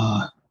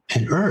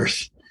 and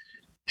earth.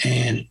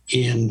 And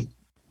in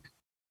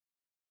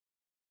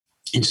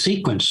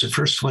sequence, the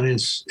first one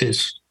is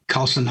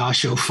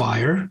calcinatio,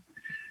 fire.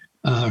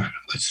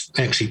 It's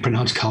actually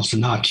pronounced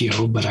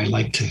calcinatio, but I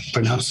like to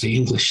pronounce the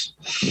English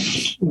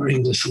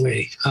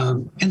way.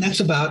 And that's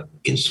about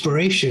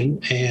inspiration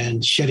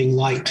and shedding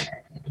light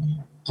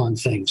on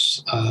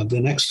things. The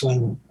next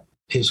one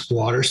is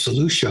water,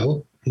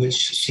 solutio,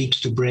 which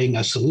seeks to bring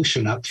a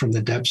solution up from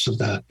the depths of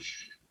the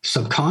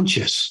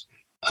subconscious.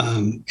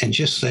 And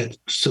just that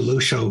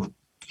solutio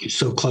is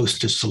so close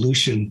to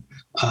solution,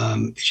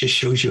 it just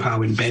shows you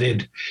how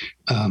embedded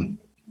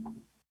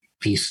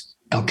these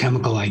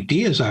alchemical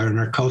ideas are in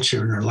our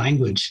culture and our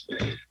language.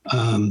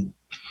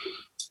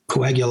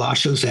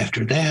 Coagulatio's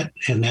after that,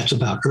 and that's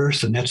about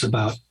earth, and that's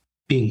about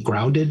being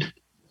grounded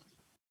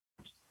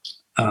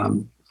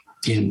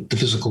in the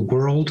physical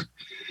world.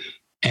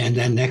 And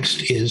then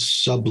next is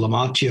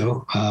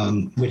sublimatio,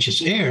 which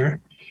is air,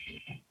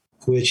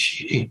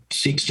 which it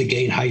seeks to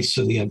gain heights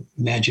of the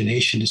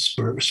imagination to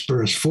spur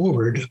us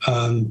forward.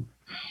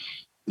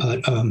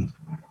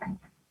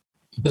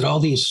 But all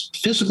these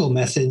physical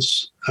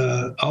methods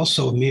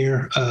also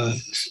mirror a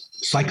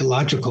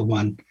psychological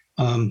one.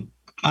 On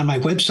my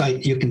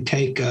website, you can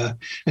take, I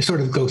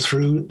sort of go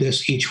through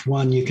this, each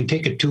one. You can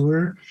take a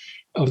tour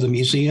of the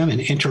museum and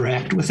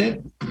interact with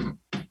it.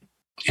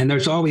 And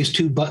there's always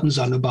two buttons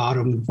on the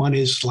bottom. One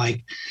is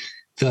like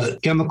the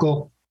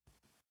chemical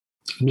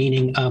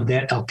meaning of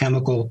that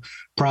alchemical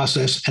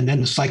process, and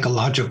then the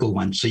psychological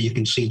one. So you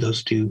can see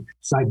those two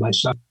side by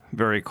side.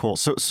 Very cool.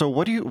 So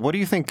what do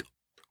you think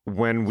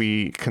when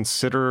we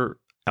consider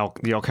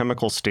the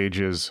alchemical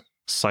stages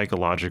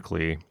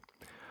psychologically?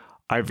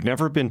 I've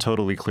never been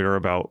totally clear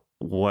about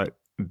what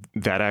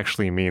that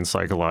actually means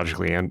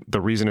psychologically. And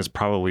the reason is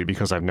probably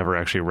because I've never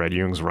actually read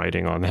Jung's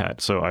writing on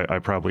that. So I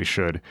probably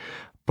should.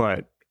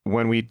 But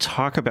when we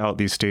talk about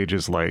these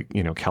stages like,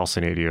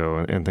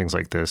 calcinatio and things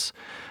like this,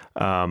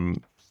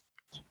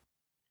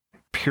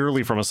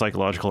 purely from a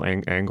psychological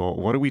angle,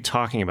 what are we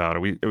talking about?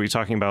 Are we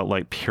talking about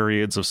like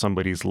periods of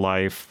somebody's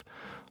life,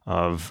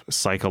 of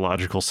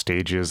psychological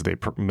stages they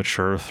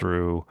mature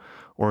through,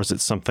 or is it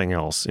something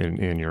else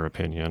in your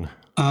opinion?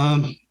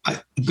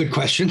 Good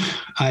question.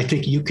 I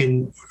think you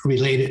can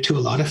relate it to a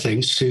lot of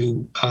things,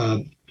 to,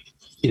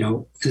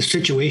 the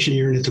situation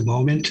you're in at the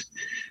moment.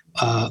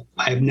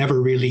 I've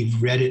never really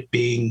read it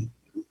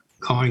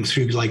going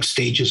through like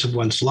stages of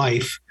one's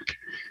life,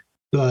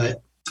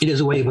 but it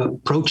is a way of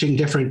approaching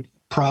different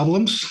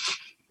problems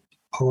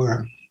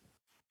or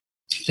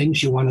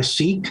things you want to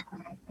seek.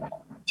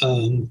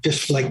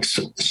 Just like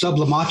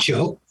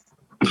sublimatio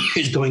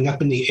is going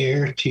up in the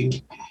air to,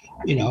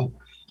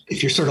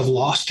 if you're sort of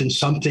lost in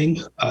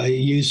something,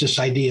 use this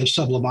idea of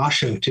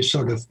sublimatio to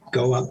sort of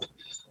go up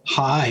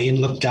high and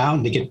look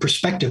down to get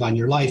perspective on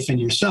your life and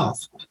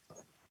yourself.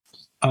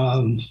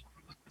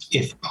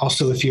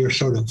 If you're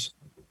sort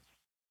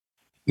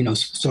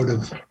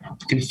of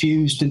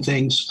confused and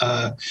things,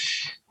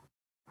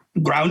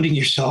 grounding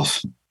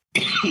yourself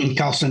in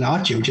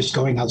calcinatio, just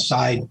going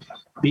outside,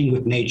 being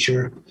with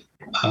nature,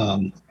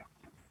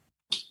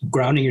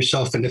 grounding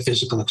yourself in the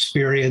physical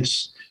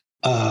experience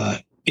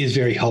is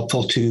very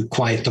helpful to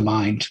quiet the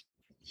mind.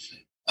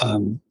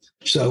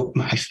 So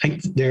I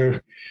think there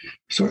are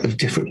sort of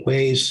different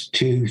ways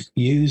to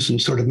use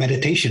and sort of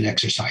meditation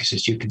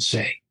exercises, you could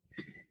say.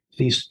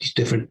 These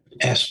different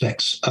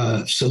aspects.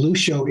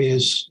 Solutio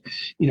is,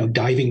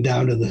 diving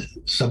down to the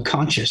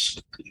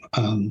subconscious,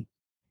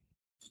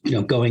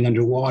 going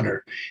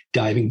underwater,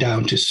 diving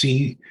down to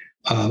see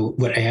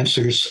what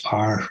answers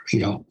are,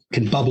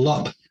 can bubble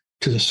up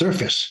to the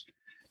surface,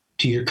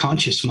 to your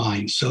conscious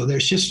mind. So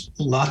there's just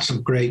lots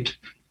of great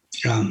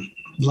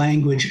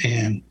language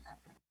and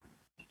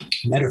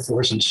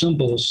metaphors and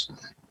symbols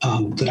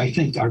that I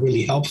think are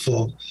really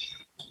helpful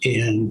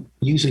and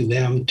using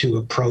them to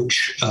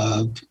approach,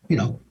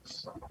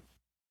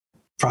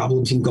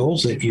 problems and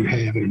goals that you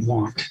have and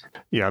want.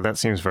 Yeah, that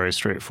seems very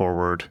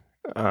straightforward.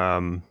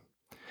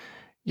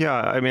 Yeah,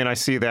 I mean, I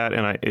see that,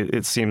 and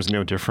it seems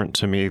no different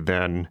to me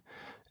than,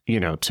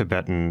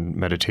 Tibetan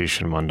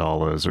meditation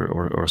mandalas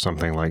or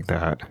something like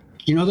that.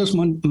 Those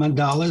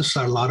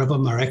mandalas, a lot of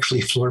them are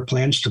actually floor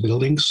plans to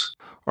buildings.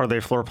 Are they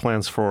floor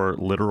plans for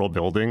literal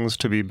buildings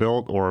to be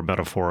built or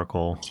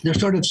metaphorical? They're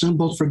sort of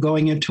symbols for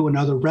going into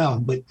another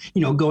realm, but,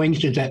 going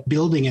into that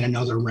building in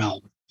another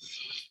realm.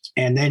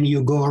 And then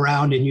you go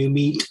around and you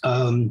meet,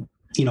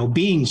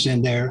 beings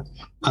in there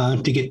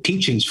to get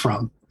teachings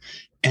from.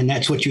 And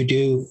that's what you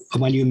do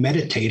when you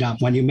meditate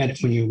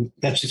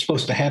that's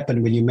supposed to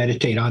happen when you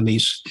meditate on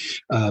these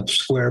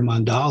square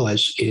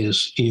mandalas,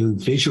 is you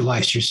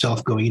visualize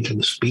yourself going into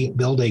this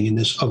building in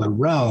this other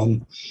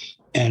realm,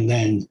 and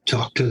then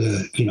talk to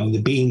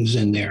the beings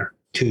in there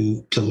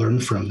to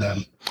learn from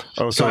them.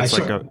 Oh, so it's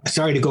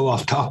sorry to go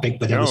off topic,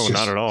 but no,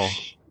 not at all.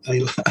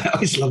 I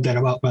always love that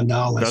about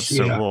mandalas. That's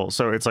so cool.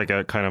 So it's like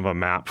a kind of a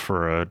map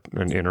for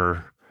an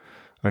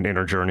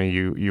inner journey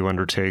you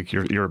undertake.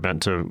 You're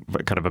meant to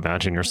kind of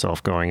imagine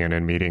yourself going in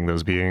and meeting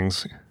those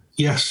beings.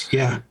 Yes.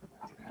 Yeah.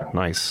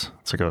 Nice.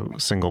 It's like a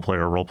single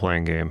player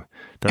role-playing game.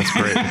 That's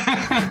great.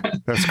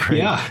 That's great.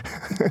 Yeah.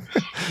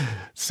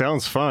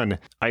 Sounds fun.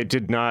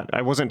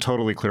 I wasn't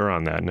totally clear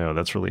on that. No,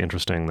 that's really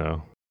interesting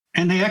though.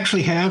 And they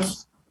actually have,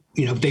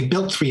 they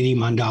built 3D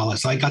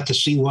mandalas. I got to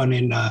see one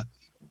in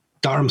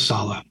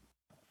Dharamsala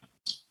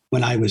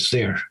when I was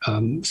there.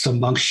 Some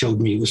monks showed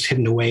me. It was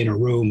hidden away in a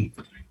room.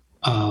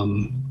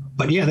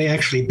 But yeah, they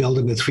actually built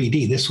it with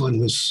 3D. This one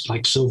was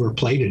like silver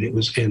plated. It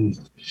was in,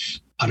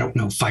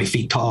 5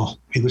 feet tall.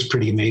 It was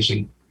pretty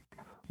amazing.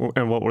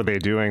 And what were they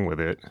doing with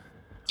it?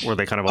 Were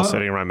they kind of all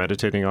sitting around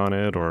meditating on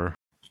it, or?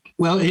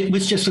 Well, it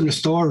was just in the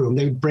storeroom.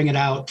 They would bring it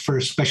out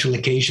for special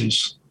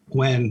occasions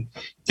when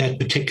that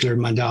particular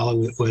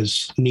mandala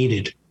was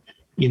needed,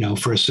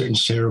 for a certain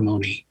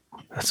ceremony.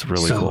 That's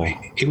really cool.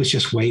 It was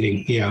just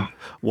waiting. Yeah.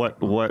 What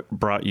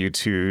brought you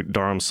to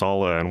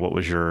Dharamsala, and what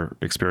was your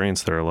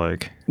experience there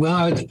like? Well,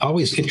 I was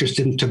always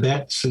interested in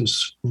Tibet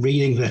since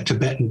reading the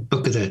Tibetan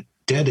Book of the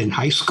Dead in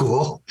high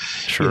school.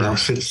 Sure.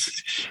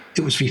 Since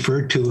it was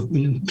referred to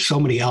in so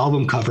many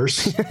album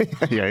covers.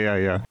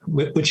 Yeah.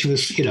 Which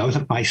was,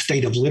 my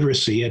state of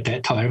literacy at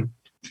that time.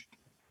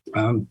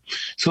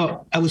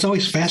 So I was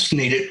always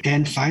fascinated.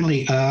 And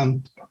finally,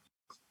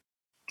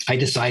 I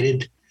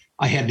decided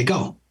I had to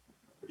go.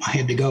 I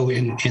had to go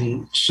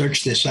and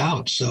search this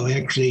out. So I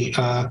actually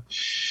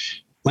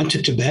went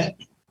to Tibet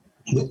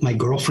with my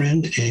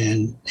girlfriend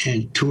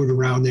and toured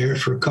around there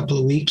for a couple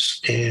of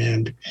weeks.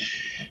 And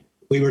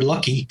we were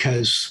lucky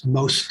because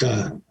most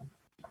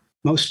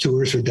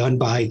tours are done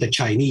by the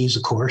Chinese,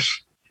 of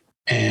course.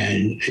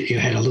 And you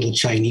had a little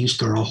Chinese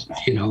girl,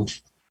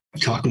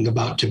 talking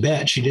about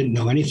Tibet. She didn't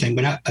know anything,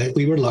 but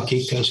we were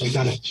lucky because I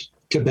got a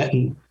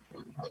Tibetan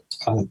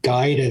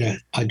guide and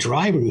a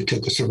driver who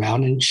took us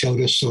around and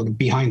showed us sort of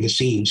behind the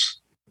scenes.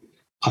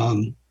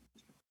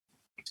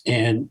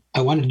 And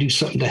I wanted to do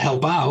something to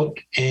help out.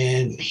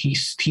 And he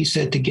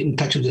said to get in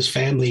touch with his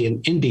family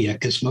in India,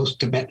 because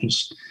most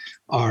Tibetans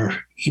are,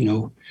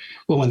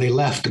 when they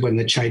left, when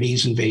the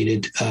Chinese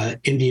invaded,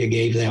 India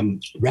gave them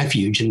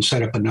refuge and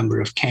set up a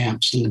number of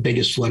camps. And the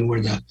biggest one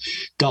where the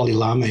Dalai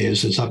Lama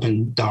is up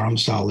in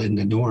Dharamsala in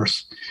the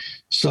north.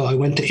 So I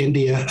went to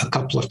India a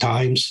couple of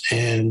times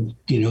and,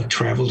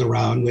 traveled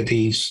around with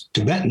these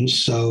Tibetans.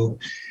 So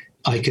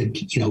I could,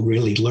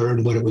 really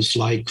learn what it was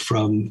like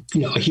from,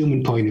 a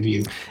human point of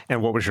view.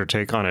 And what was your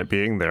take on it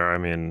being there? I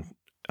mean,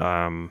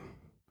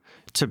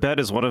 Tibet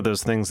is one of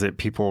those things that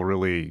people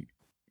really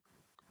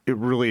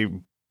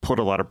put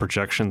a lot of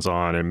projections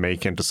on and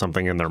make into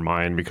something in their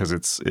mind because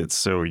it's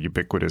so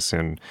ubiquitous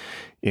in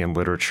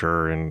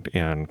literature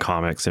and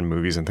comics and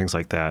movies and things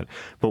like that.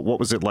 But what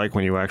was it like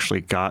when you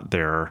actually got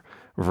there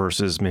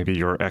versus maybe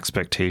your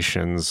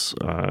expectations?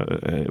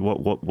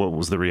 What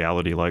was the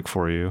reality like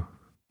for you?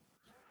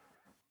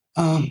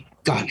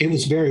 God, it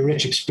was a very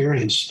rich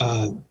experience.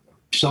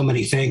 So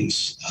many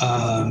things.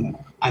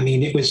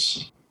 It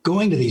was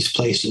going to these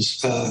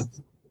places,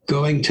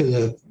 going to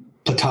the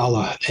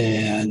Patala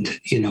and,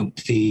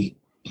 the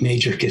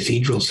major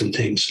cathedrals and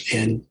things,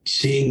 and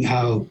seeing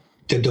how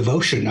the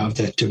devotion of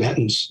the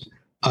Tibetans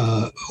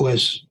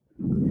was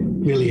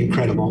really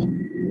incredible.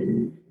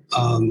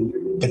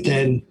 But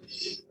then,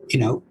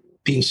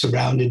 being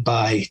surrounded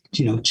by,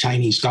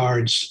 Chinese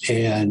guards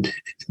and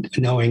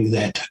knowing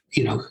that,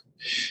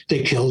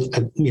 they killed,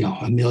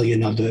 a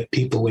million of the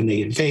people when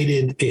they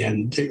invaded.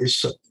 And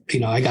there's,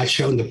 I got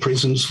shown the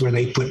prisons where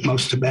they put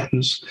most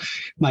Tibetans.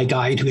 My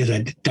guide, who had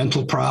a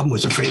dental problem,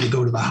 was afraid to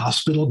go to the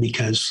hospital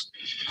because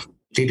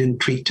they didn't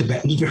treat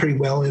Tibetans very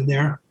well in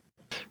there.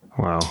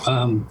 Wow.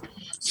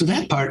 So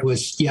that part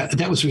was,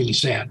 that was really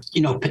sad.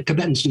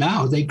 Tibetans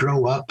now, they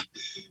grow up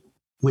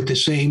with the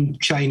same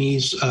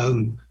Chinese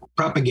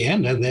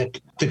propaganda that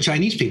the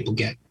Chinese people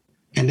get,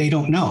 and they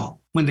don't know.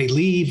 when they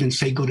leave and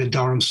say go to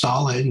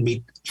Dharamsala and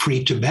meet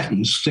free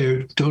Tibetans,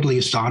 they're totally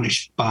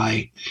astonished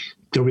by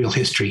the real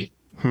history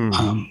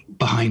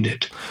behind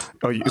it.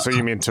 Oh, so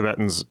you mean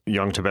Tibetans,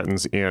 young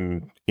Tibetans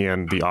in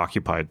the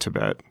occupied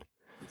Tibet?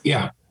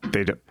 Yeah.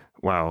 They do,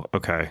 wow.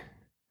 Okay.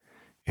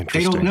 They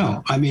Interesting. don't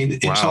know. I mean,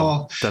 it's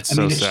all. That's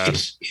I mean, so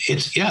sad.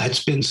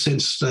 It's been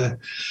since the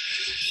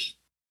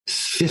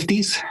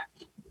 50s.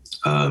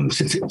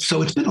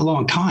 So it's been a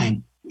long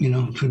time,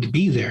 to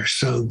be there.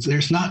 So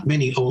there's not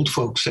many old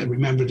folks that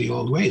remember the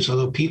old ways,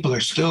 although people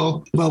are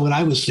still, well, when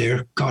I was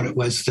there, God, it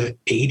was the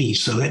 80s.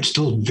 So that's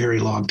still a very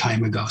long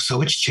time ago.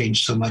 So it's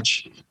changed so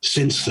much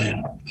since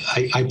then.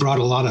 I brought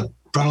a lot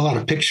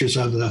of pictures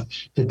of the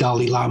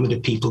Dalai Lama to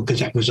people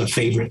because that was a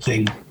favorite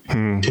thing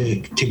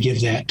to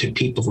give that to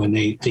people when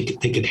they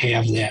could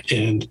have that.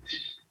 And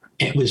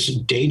it was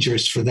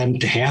dangerous for them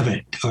to have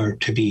it or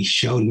to be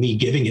shown me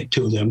giving it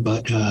to them,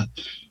 but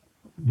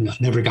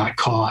never got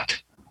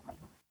caught.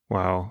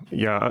 Wow.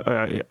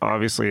 Yeah.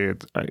 Obviously,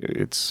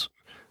 it's,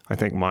 I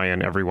think, my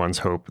and everyone's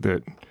hope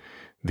that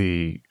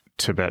the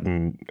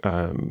Tibetan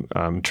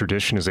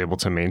tradition is able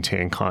to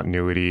maintain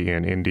continuity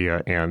in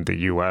India and the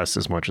U.S.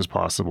 as much as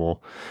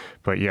possible.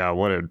 But yeah,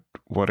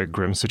 what a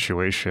grim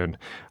situation.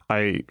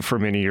 I, for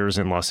many years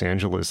in Los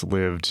Angeles,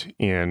 lived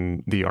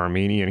in the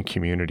Armenian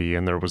community,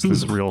 and there was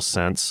this real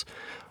sense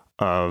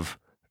of,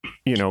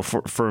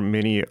 for them,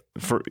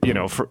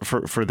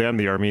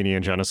 the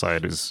Armenian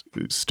genocide is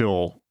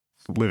still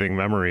living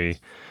memory.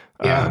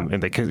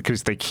 And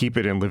because they keep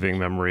it in living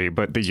memory,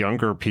 but the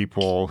younger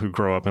people who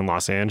grow up in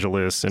Los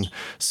Angeles and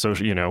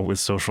with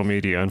social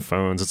media and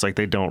phones, it's like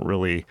they don't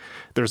really.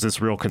 There's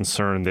this real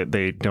concern that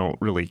they don't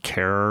really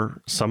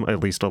care. At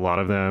least a lot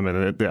of them,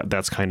 and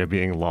that's kind of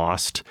being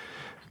lost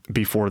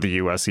before the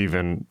U.S.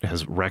 even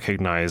has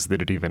recognized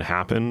that it even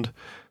happened.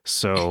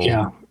 So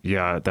yeah,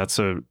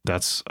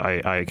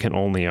 I can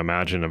only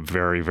imagine a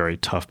very, very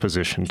tough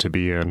position to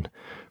be in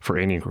for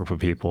any group of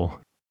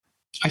people.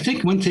 I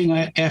think one thing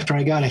after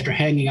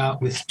hanging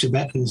out with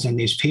Tibetans and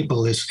these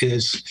people is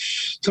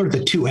sort of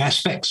the two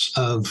aspects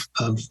of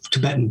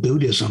Tibetan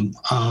Buddhism.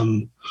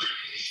 On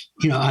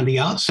the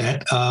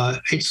outset,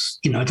 it's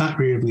not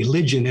really a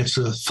religion; it's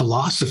a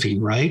philosophy,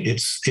 right?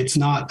 It's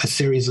not a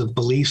series of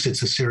beliefs;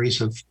 it's a series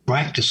of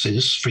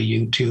practices for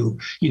you to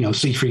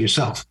see for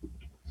yourself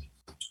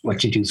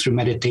what you do through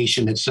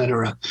meditation,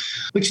 etc.,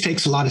 which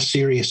takes a lot of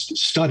serious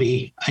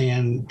study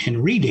and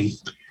reading.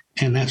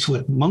 And that's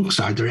what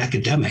monks are. They're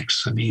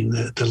academics. I mean,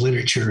 the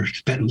literature,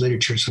 Tibetan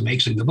literature is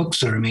amazing. The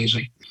books are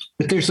amazing.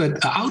 But there's an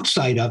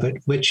outside of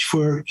it, which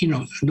for,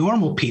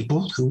 normal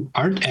people who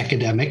aren't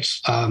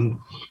academics, are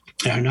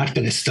not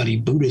going to study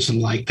Buddhism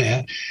like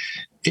that.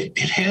 It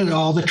had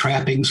all the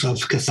trappings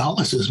of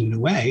Catholicism in a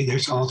way.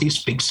 There's all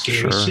these big,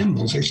 scary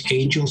symbols. There's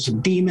angels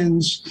and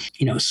demons,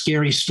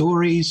 scary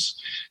stories.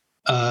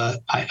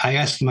 I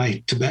asked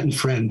my Tibetan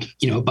friend,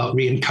 about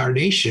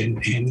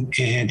reincarnation,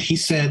 and he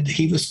said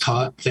he was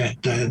taught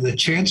that the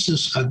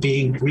chances of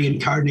being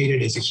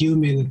reincarnated as a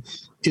human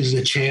is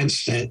the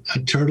chance that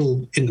a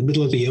turtle in the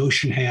middle of the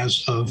ocean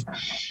has of,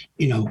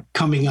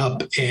 coming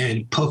up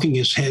and poking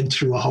his head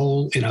through a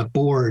hole in a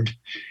board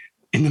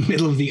in the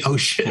middle of the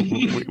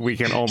ocean. We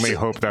can only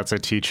hope that's a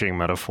teaching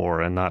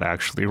metaphor and not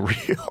actually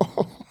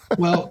real.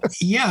 Well,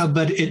 yeah,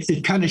 but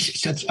it kind of,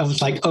 I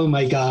was like, oh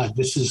my God,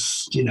 this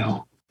is,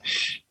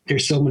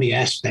 there's so many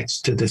aspects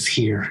to this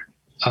here.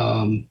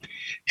 And,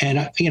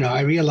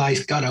 I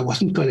realized, God, I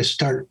wasn't going to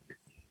start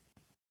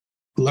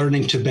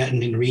learning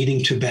Tibetan and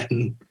reading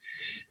Tibetan.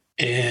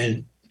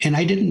 And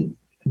I didn't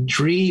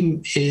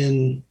dream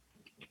in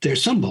their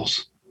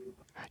symbols.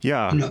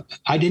 Yeah.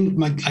 I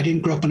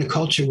didn't grow up in a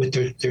culture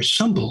with their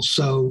symbols.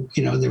 So,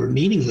 they were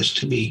meaningless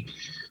to me.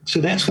 So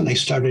that's when I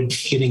started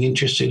getting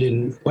interested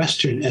in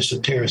Western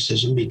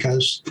esotericism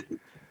because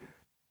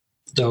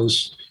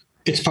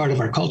it's part of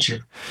our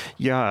culture.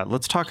 Yeah,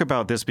 let's talk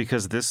about this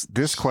because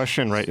this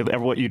question, right,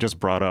 what you just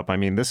brought up, I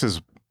mean, this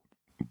is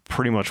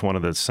pretty much one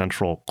of the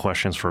central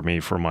questions for me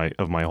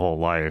of my whole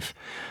life.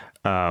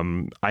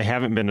 I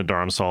haven't been to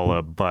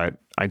Dharamsala, but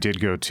I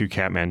did go to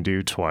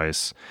Kathmandu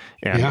twice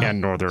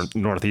and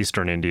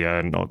northeastern India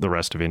and the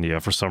rest of India.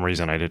 For some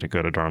reason, I didn't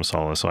go to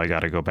Dharamsala, so I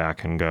got to go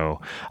back and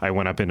go. I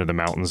went up into the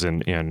mountains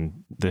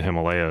in the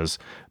Himalayas,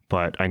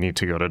 but I need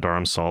to go to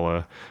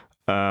Dharamsala.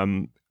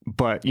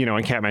 But, in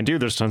Kathmandu,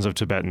 there's tons of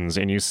Tibetans,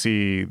 and you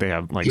see they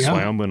have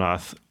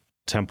Swayambhunath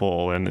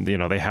temple, and,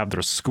 they have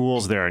their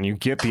schools there, and you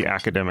get the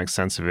academic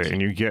sense of it,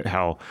 and you get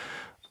how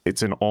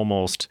it's an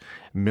almost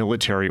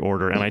military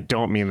order. And I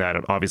don't mean that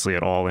obviously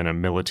at all in a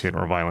militant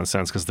or violent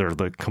sense, because they're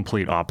the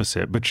complete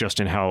opposite, but just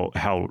in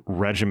how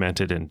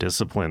regimented and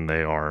disciplined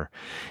they are.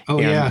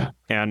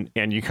 And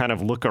you kind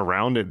of look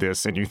around at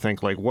this and you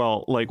think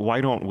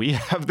why don't we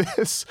have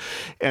this?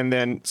 And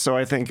then, so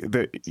I think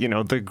that,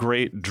 the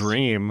great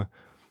dream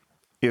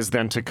is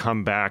then to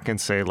come back and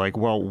say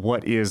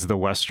what is the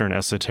Western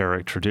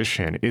esoteric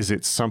tradition? Is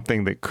it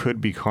something that could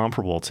be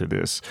comparable to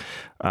this?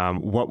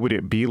 What would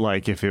it be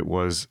like if it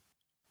was,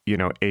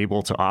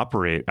 able to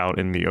operate out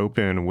in the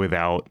open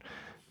without,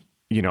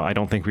 I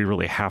don't think we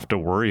really have to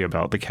worry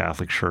about the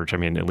Catholic Church. I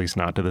mean, at least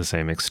not to the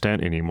same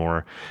extent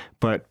anymore.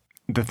 But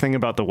the thing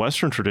about the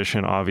Western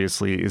tradition,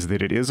 obviously, is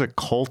that it is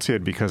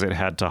occulted because it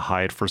had to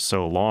hide for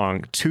so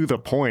long, to the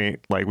point,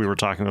 like we were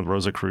talking with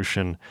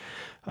Rosicrucian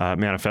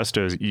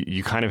manifestos,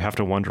 you kind of have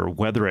to wonder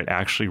whether it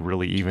actually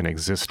really even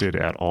existed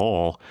at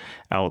all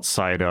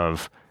outside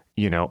of,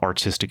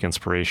 artistic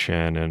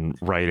inspiration and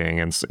writing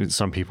and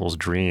some people's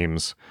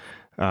dreams.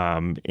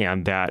 And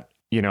that,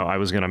 I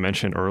was going to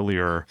mention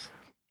earlier,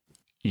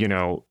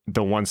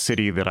 the one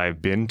city that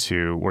I've been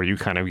to where you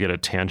kind of get a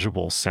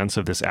tangible sense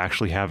of this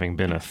actually having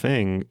been a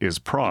thing is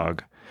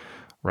Prague,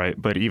 right?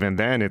 But even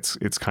then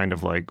it's kind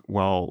of like,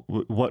 well,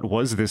 what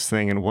was this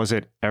thing, and was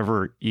it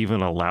ever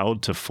even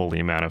allowed to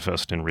fully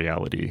manifest in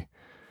reality?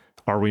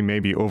 Are we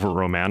maybe over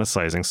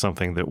romanticizing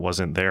something that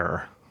wasn't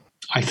there?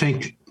 I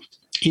think,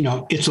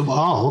 it's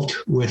evolved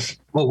with,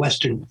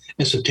 Western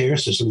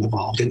esotericism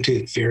evolved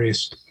into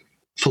various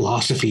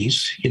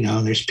philosophies.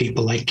 There's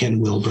people like Ken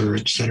Wilber,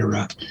 et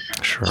cetera,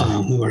 Sure.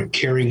 Who are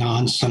carrying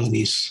on some of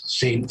these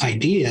same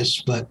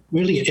ideas, but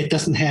really it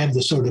doesn't have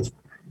the sort of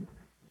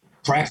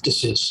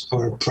practices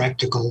or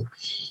practical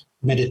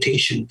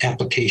meditation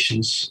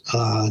applications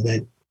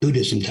that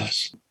Buddhism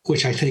does,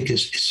 which I think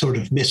is sort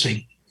of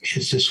missing.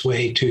 It's this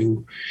way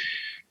to,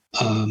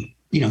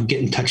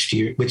 get in touch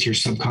with your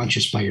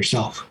subconscious by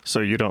yourself. So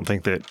you don't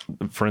think that,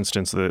 for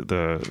instance,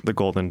 the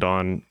Golden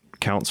Dawn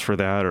counts for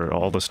that, or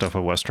all the stuff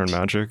of Western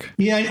magic?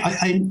 Yeah,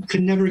 I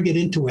could never get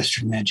into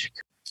Western magic.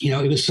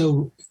 It was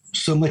so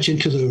much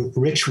into the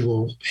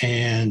ritual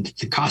and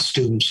the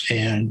costumes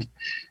and,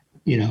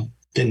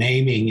 the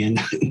naming and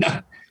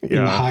the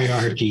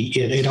hierarchy.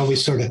 It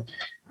always sort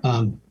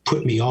of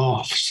put me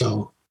off.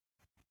 So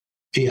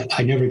yeah,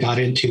 I never got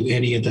into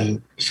any of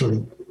the sort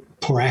of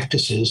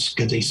practices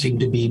because they seem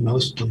to be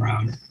most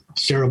around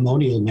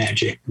ceremonial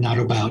magic, not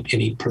about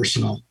any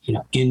personal,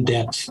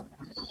 in-depth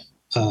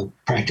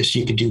practice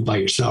you could do by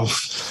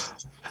yourself.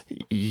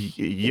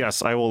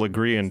 Yes, I will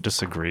agree and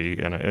disagree.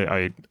 And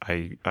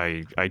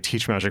I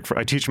teach magic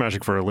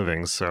for a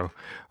living. So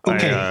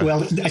okay,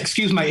 well,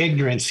 excuse my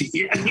ignorance.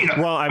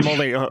 Well, I'm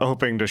only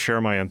hoping to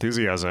share my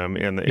enthusiasm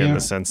in the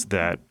sense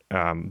that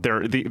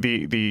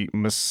the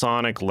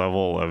Masonic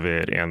level of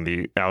it and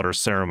the outer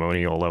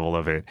ceremonial level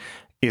of it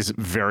is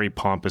very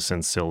pompous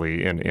and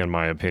silly, in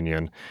my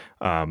opinion.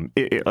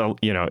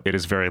 It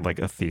is very like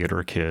a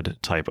theater kid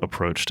type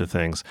approach to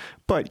things.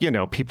 But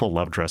people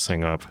love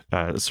dressing up.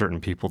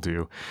 Certain people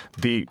do.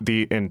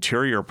 The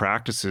interior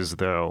practices,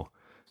 though,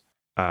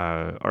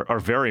 are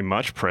very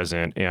much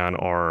present and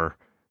are.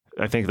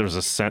 I think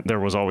there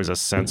was always a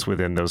sense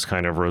within those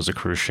kind of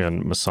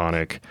Rosicrucian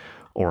Masonic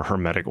or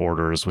Hermetic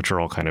orders, which are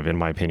all kind of, in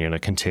my opinion, a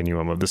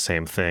continuum of the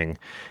same thing,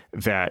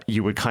 that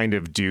you would kind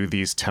of do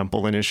these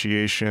temple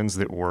initiations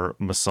that were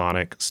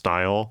Masonic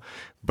style,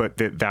 but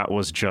that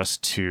was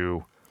just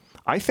to,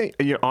 I think,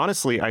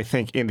 honestly, I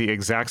think in the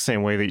exact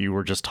same way that you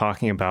were just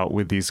talking about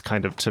with these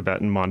kind of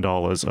Tibetan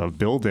mandalas of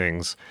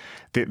buildings,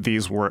 that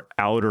these were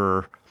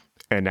outer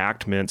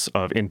enactments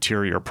of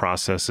interior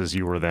processes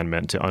you were then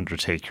meant to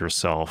undertake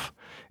yourself.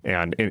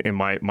 And in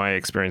my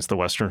experience, the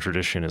Western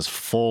tradition is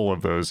full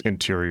of those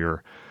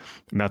interior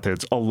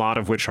methods, a lot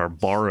of which are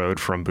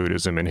borrowed from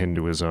Buddhism and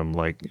Hinduism,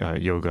 like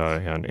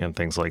yoga and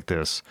things like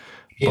this,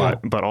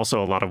 but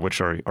also a lot of which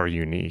are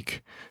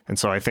unique. And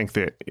so I think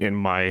that in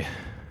my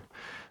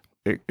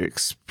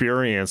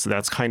experience,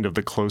 that's kind of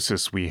the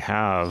closest we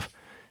have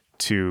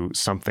to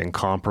something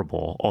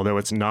comparable, although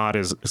it's not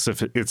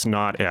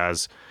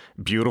as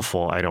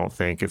beautiful. I don't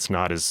think it's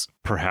not as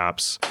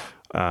perhaps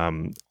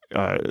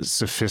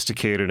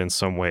sophisticated in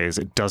some ways.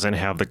 It doesn't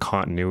have the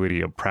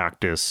continuity of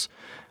practice,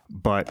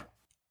 but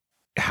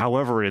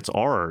however, it's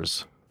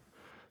ours.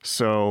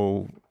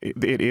 So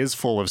it is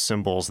full of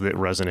symbols that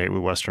resonate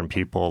with Western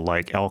people,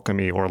 like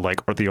alchemy or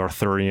the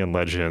Arthurian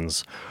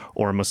legends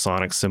or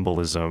Masonic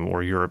symbolism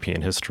or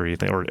European history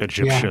or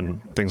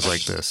Egyptian things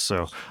like this.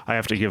 So I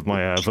have to give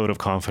my vote of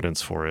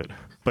confidence for it.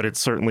 But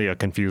it's certainly a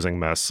confusing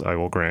mess, I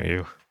will grant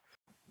you.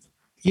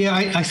 Yeah,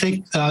 I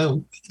think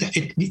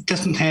it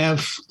doesn't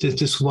have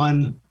this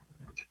one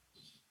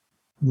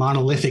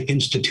monolithic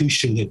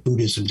institution that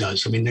Buddhism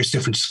does. I mean, there's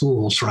different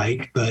schools,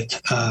 right? But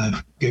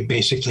they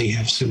basically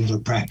have similar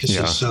practices.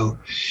 Yeah. So,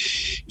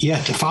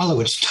 to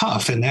follow it's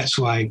tough. And that's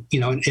why,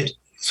 it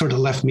sort of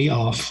left me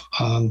off,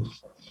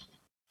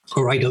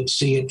 or I don't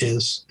see it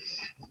as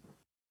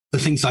the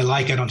things I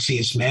like. I don't see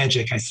as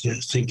magic. I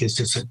think it's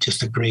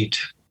just a great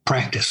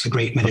practice, a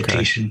great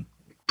meditation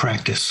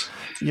practice.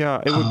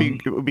 Yeah, it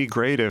would be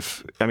great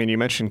if, you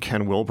mentioned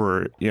Ken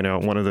Wilber.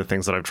 One of the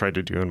things that I've tried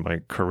to do in my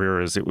career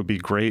is it would be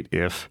great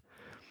if,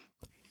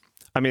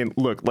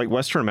 look, like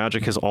Western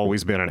magic has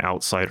always been an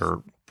outsider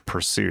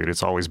pursuit.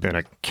 It's always been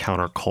a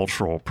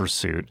countercultural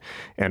pursuit.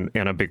 And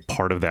a big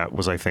part of that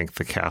was, I think,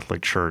 the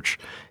Catholic Church.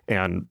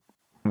 And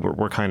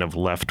we're kind of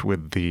left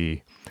with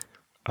the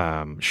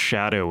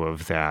shadow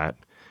of that.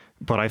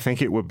 But I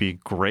think it would be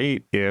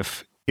great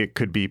if it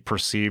could be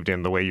perceived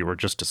in the way you were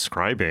just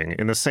describing,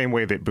 in the same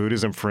way that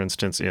Buddhism, for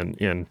instance,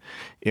 in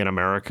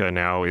America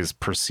now is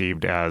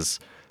perceived as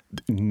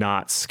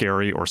not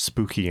scary or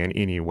spooky in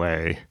any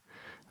way.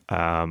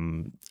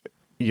 Even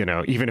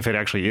if it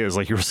actually is,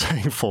 like you were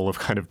saying, full of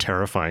kind of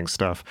terrifying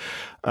stuff.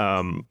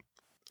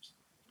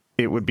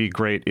 It would be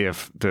great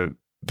if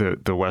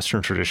the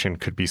Western tradition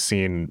could be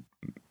seen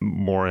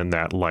more in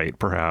that light,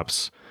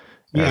 perhaps.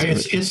 Yeah,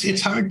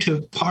 it's hard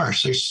to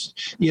parse.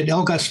 It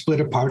all got split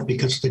apart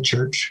because of the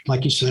church,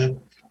 like you said,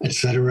 et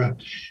cetera.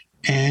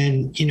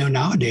 And,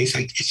 nowadays,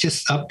 it's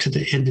just up to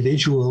the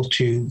individual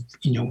to,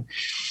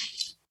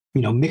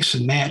 mix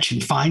and match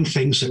and find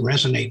things that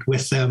resonate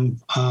with them,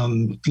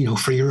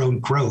 for your own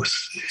growth,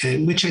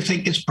 and which I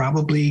think is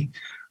probably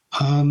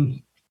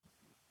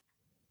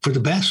for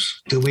the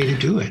best, the way to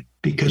do it,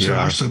 because there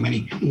are so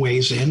many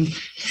ways in,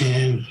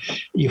 and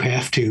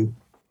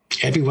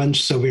everyone's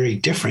so very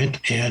different,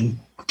 and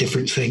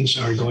different things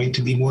are going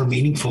to be more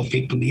meaningful to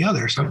people than the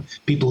other. Some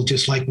people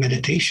just like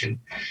meditation.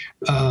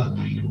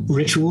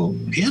 Ritual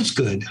is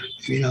good.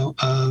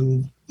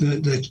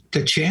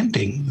 The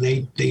chanting,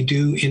 they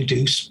do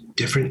induce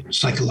different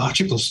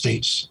psychological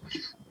states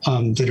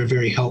that are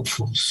very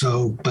helpful.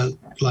 So, but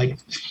like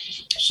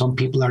some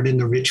people aren't in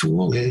the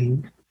ritual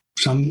and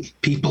some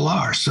people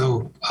are.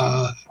 So,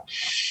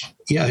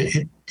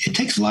 it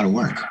takes a lot of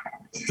work.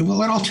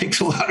 Well, it all takes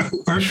a lot of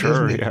work.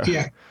 Sure.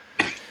 Yeah.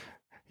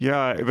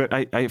 Yeah, but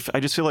I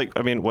just feel like,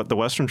 what the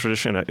Western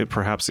tradition,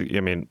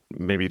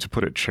 maybe to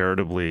put it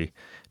charitably,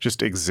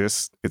 just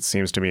exists, it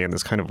seems to me, in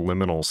this kind of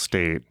liminal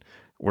state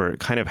where it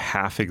kind of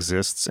half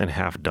exists and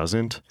half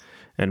doesn't.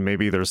 And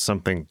maybe there's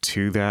something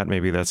to that.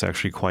 Maybe that's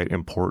actually quite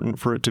important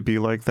for it to be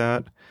like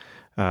that,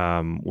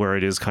 where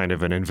it is kind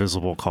of an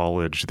invisible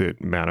college that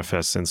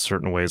manifests in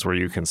certain ways where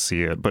you can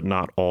see it, but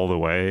not all the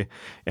way.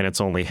 And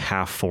it's only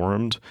half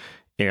formed.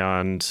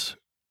 And,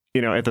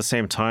 at the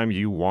same time,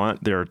 you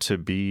want there to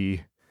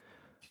be,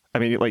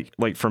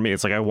 like for me,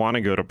 it's like I want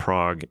to go to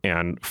Prague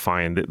and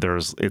find that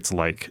it's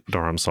like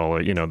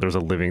Dharamsala, there's a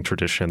living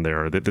tradition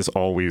there, that this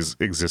always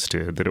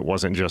existed, that it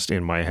wasn't just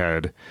in my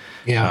head.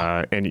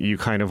 Yeah. And you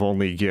kind of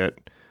only get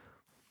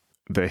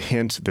the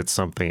hint that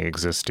something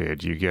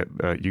existed. You get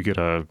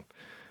a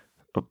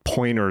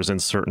pointers in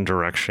certain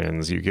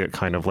directions. You get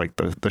kind of like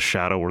the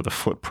shadow or the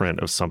footprint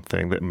of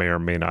something that may or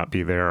may not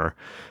be there.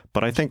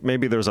 But I think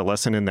maybe there's a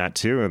lesson in that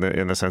too,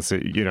 in the sense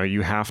that,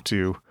 you have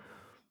to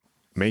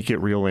make it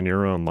real in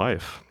your own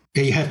life.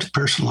 Yeah, you have to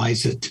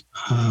personalize it,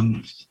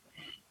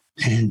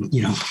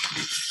 and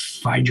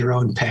find your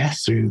own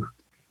path through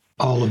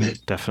all of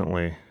it.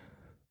 Definitely.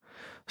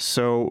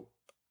 So,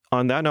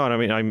 on that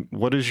note,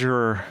 what is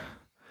your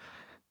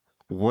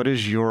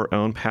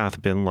own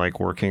path been like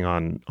working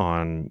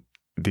on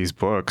these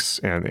books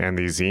and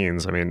these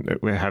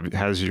zines?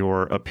 Has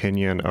your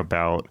opinion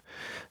about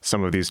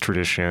some of these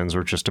traditions,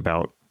 or just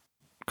about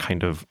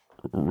kind of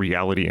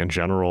reality in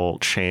general,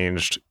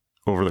 changed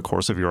over the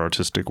course of your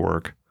artistic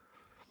work?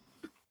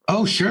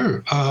 Oh,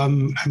 sure.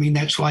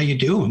 That's why you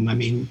do them.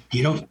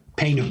 You don't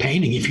paint a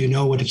painting if you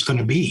know what it's going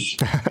to be,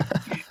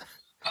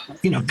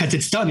 because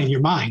it's done in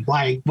your mind.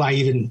 Why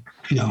even,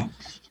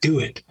 do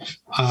it?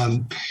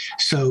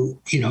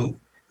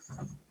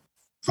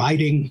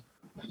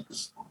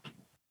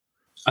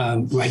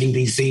 Writing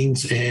these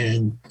zines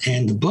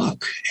and the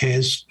book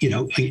has,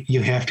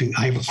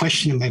 I have a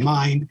question in my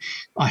mind.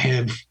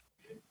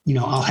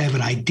 I'll have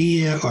an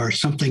idea or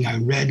something I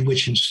read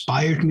which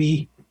inspired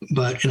me,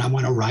 and I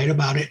want to write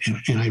about it.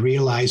 And I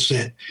realize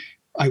that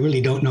I really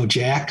don't know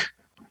jack.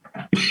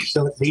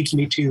 So it leads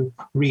me to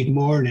read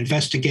more and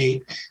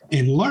investigate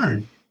and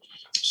learn.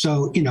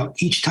 So,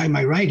 each time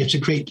I write, it's a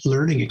great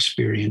learning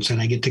experience,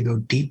 and I get to go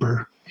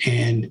deeper,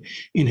 and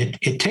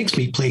it takes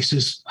me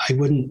places I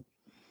wouldn't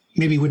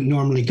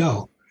normally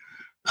go.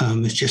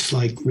 It's just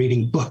like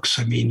reading books.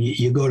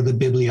 You go to the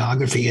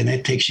bibliography, and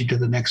that takes you to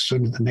the next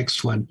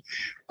one,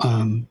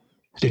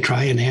 to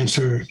try and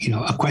answer,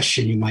 a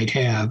question you might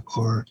have,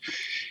 or,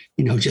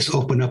 just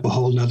open up a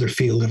whole nother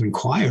field of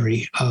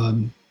inquiry.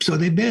 So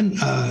they've been,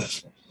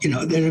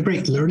 they're a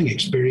great learning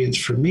experience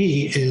for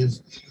me.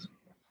 Is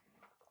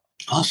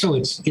also,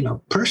 it's,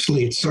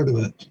 personally, it's sort of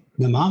a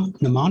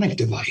mnemonic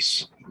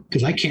device,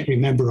 because I can't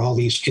remember all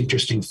these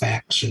interesting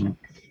facts and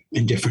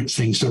different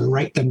things. So to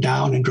write them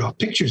down and draw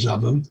pictures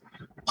of them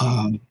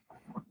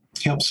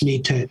helps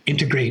me to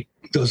integrate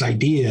those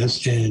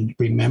ideas and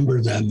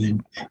remember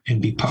them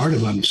and be part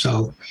of them.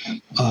 So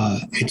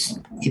it's,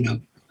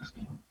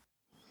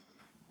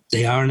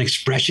 they are an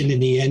expression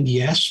in the end,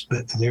 yes,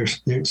 but they're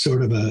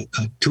sort of a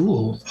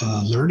tool,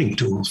 learning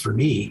tool for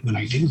me when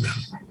I do them.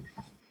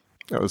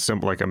 That was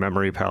simple, like a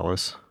memory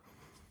palace.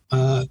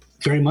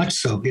 Very much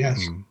so,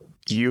 yes.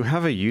 You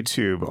have a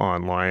YouTube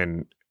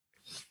online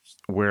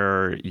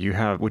where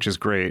which is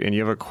great, and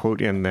you have a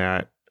quote in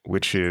that,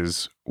 which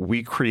is,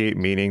 "We create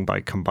meaning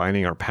by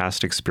combining our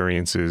past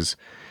experiences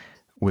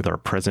with our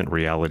present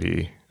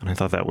reality." And I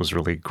thought that was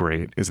really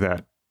great.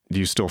 Do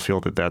you still feel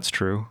that that's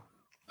true?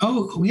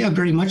 Oh, yeah,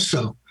 very much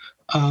so.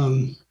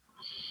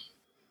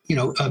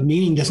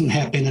 meaning doesn't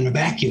happen in a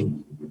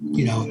vacuum.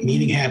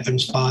 Meaning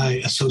happens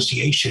by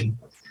association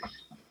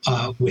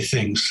with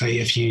things. Say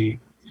if you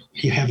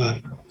have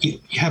a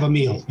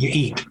meal, you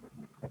eat.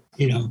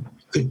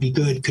 Could be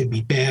good, could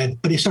be bad,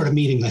 but it's sort of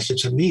meaningless.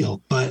 It's a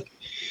meal, but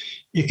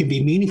it can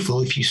be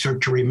meaningful if you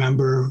start to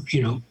remember,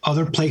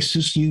 other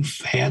places you've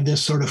had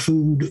this sort of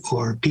food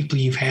or people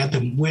you've had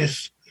them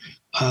with,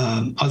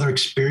 other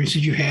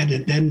experiences you had,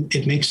 and then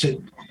it makes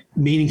it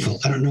meaningful.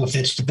 I don't know if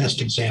that's the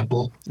best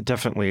example.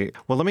 Definitely.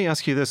 Well, let me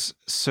ask you this.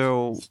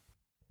 So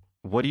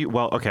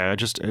okay,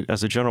 just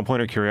as a general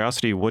point of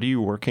curiosity, what are you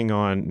working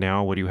on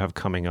now? What do you have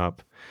coming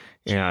up?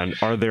 And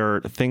are there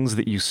things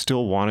that you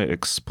still want to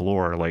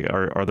explore? Like,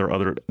 are there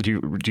other, do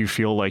you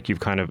feel like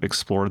you've kind of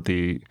explored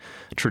the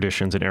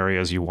traditions and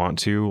areas you want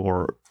to,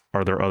 or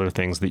are there other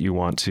things that you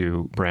want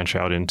to branch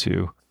out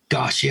into?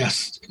 Gosh,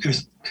 yes.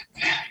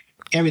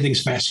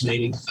 Everything's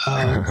fascinating.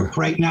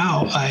 Right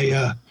now,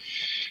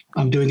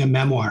 I'm doing a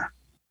memoir.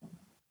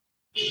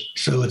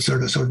 So it's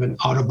sort of an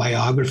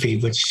autobiography,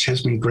 which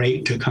has been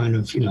great to kind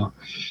of,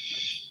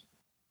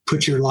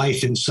 put your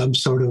life in some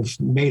sort of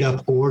made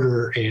up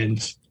order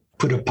and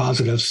put a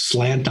positive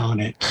slant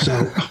on it.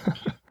 So,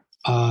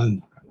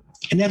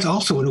 and that's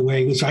also in a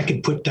way which I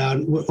can put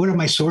down, what are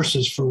my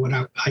sources for what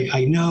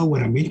I know,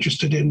 what I'm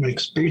interested in, my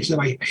experience that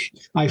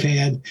I've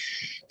had.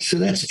 So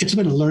it's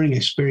been a learning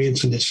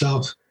experience in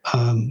itself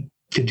to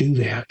do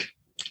that.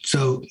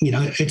 So,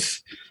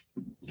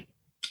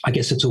 I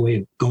guess it's a way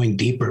of going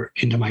deeper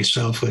into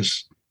myself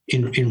was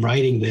in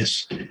writing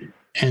this,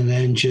 and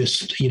then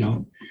just,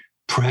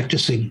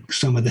 practicing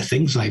some of the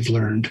things I've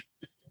learned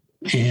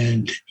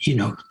and,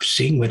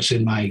 seeing what's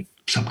in my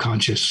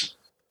subconscious.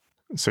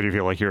 So do you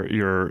feel like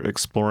you're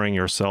exploring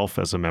yourself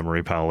as a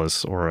memory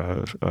palace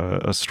or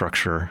a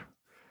structure?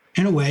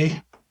 In a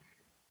way.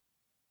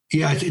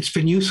 Yeah, it's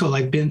been useful.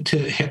 I've been to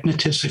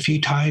hypnotists a few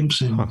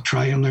times and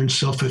try and learn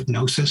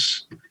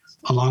self-hypnosis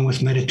along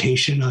with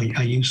meditation.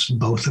 I use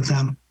both of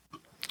them.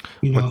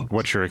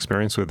 What's your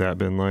experience with that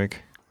been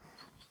like?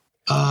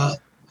 Well,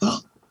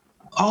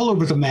 all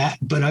over the map,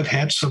 but I've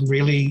had some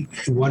really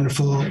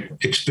wonderful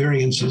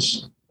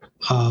experiences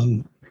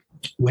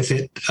with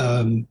it,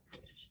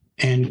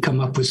 and come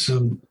up with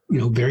some,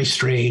 very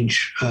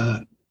strange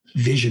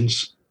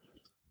visions,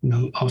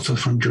 also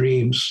from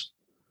dreams.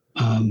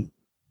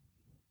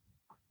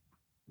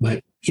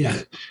 But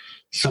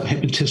some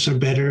hypnotists are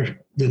better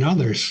than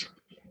others.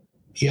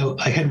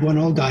 I had one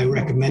old guy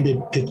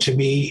recommended it to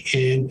me,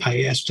 and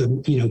I asked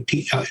him,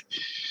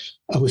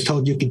 I was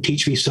told you can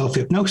teach me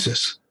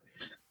self-hypnosis.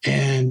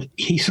 And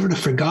he sort of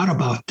forgot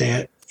about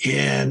that.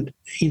 And,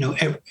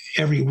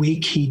 every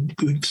week he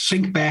would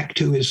sink back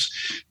to his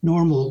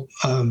normal,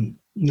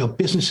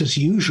 business as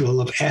usual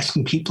of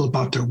asking people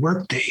about their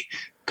workday.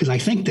 Because I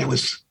think that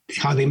was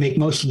how they make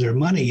most of their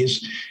money,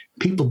 is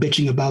people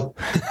bitching about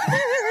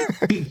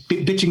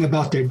bitching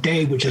about their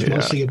day, which is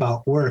mostly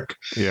about work.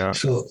 Yeah.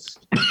 So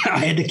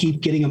I had to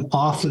keep getting him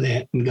off of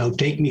that and go,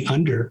 take me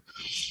under.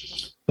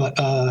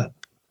 But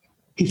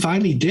he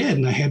finally did.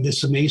 And I had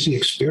this amazing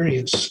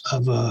experience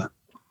of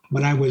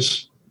when I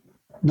was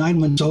 9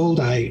 months old,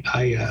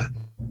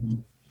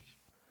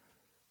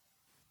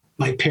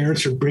 my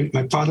parents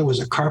my father was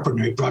a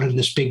carpenter. He brought in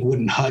this big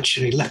wooden hutch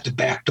and he left the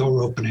back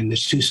door open in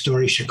this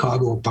 2-story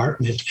Chicago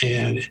apartment.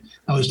 And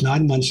I was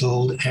 9 months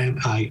old, and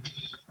I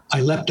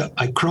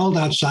crawled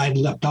outside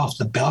and leapt off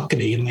the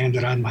balcony and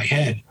landed on my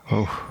head.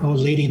 Oh. A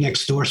lady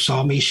next door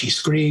saw me. She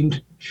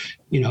screamed.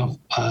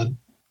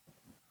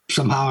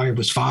 Somehow I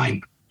was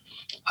fine.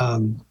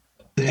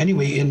 But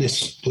anyway,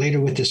 later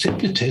with this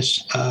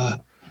hypnotist,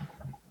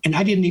 and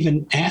I didn't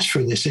even ask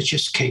for this, it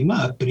just came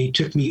up, but he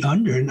took me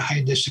under, and I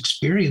had this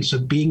experience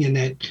of being in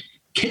that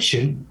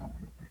kitchen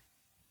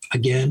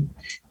again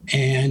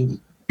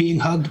and being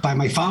hugged by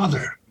my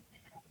father.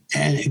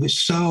 And it was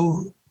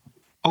so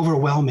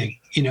overwhelming.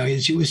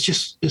 It was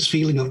just this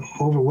feeling of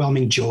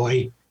overwhelming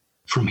joy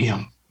from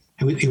him.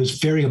 It was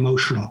very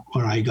emotional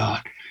when I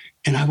got.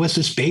 And I was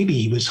this baby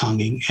he was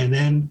hugging. And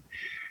then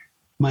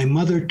my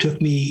mother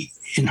took me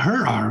in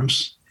her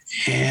arms,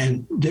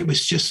 and there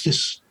was just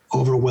this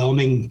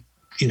overwhelming,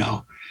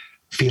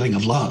 feeling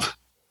of love,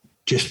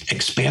 just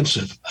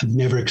expansive. I've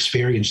never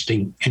experienced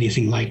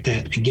anything like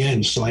that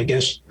again. So I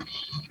guess,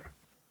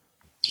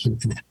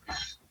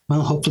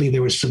 well, hopefully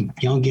there was some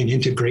Jungian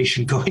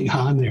integration going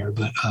on there,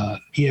 but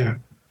yeah.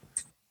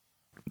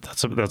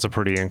 That's a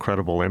pretty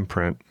incredible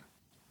imprint.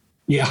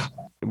 Yeah.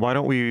 Why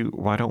don't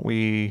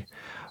we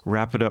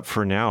wrap it up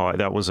for now?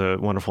 That was a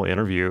wonderful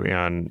interview,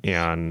 and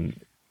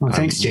well,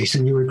 thanks,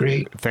 Jason. You were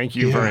great. Thank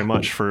you very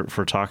much for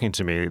talking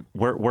to me.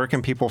 Where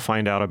can people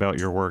find out about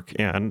your work?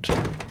 And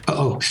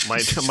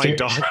my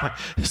dog.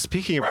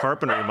 Speaking of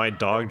carpentry, my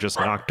dog just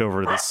knocked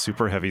over this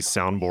super heavy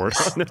soundboard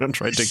on it and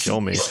tried to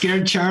kill me.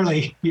 Scared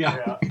Charlie.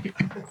 Yeah.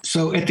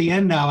 So at the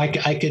end now, I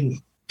can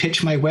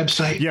pitch my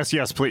website.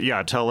 Yes, please.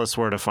 Yeah, tell us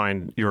where to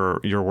find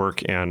your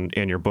work and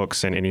your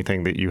books and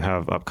anything that you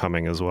have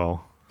upcoming as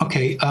well.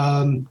 Okay.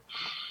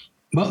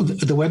 Well,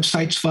 the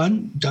website's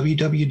fun,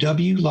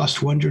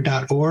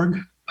 www.lostwonder.org.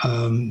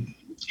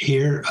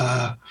 Here,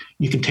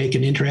 you can take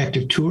an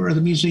interactive tour of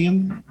the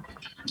museum,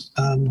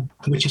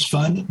 which is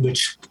fun,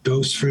 which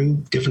goes through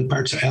different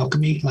parts of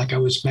alchemy, like I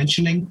was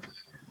mentioning.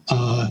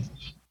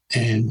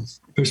 And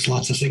there's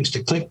lots of things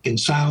to click and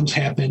sounds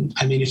happen.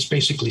 I mean, it's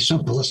basically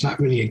simple. It's not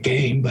really a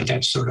game, but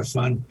that's sort of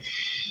fun.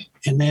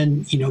 And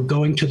then,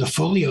 going to the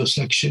folio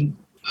section,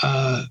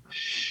 I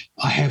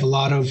have a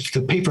lot of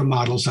the paper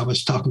models I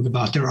was talking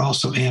about. They're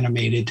also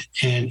animated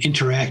and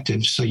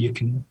interactive, so you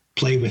can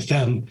play with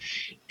them.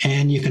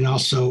 And you can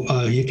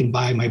also, you can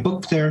buy my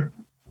book there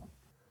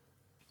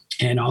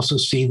and also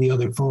see the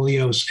other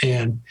folios,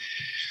 and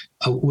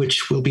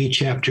which will be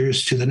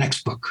chapters to the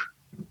next book.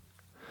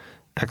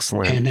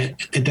 Excellent. And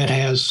that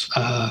has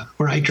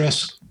where I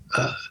address.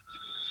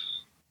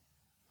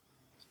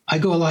 I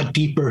go a lot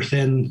deeper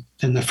than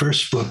the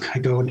first book. I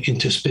go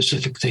into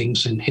specific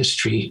things in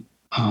history,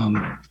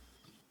 and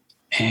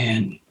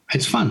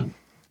it's fun.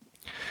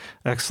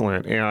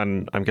 Excellent.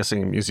 And I'm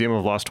guessing Museum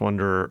of Lost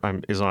Wonder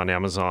is on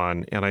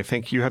Amazon, and I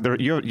think you had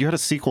a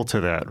sequel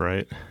to that,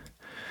 right?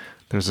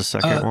 There's a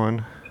second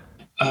one.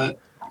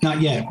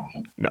 Not yet.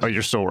 No,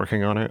 you're still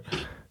working on it.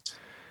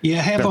 Yeah,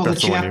 I have all the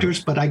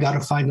chapters, but I got to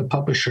find the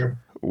publisher.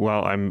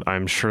 Well,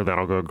 I'm sure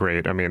that'll go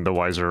great. I mean, the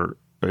Weiser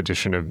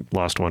edition of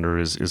Lost Wonder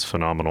is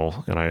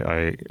phenomenal, and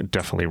I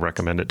definitely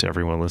recommend it to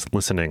everyone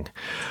listening.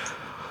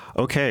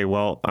 Okay,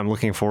 well, I'm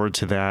looking forward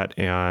to that,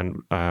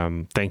 and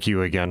thank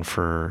you again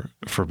for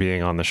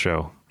being on the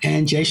show.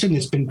 And Jason,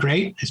 it's been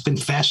great. It's been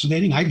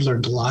fascinating. I've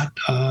learned a lot.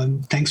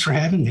 Thanks for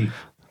having me.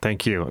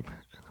 Thank you.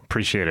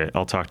 Appreciate it.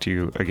 I'll talk to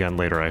you again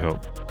later, I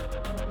hope.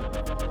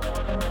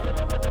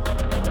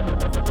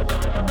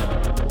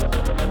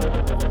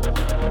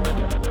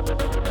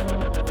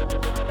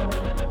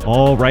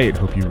 All right.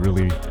 Hope you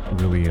really,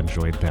 really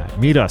enjoyed that.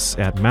 Meet us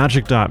at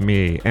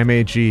magick.me,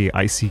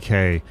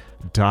 magick.me,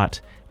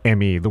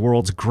 the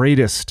world's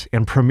greatest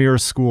and premier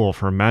school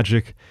for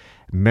magic,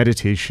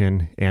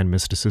 meditation, and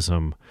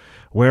mysticism,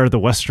 where the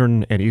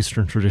Western and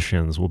Eastern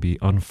traditions will be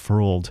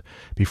unfurled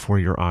before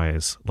your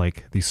eyes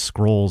like the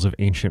scrolls of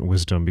ancient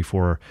wisdom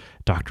before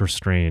Doctor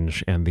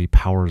Strange, and the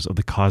powers of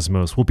the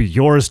cosmos will be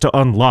yours to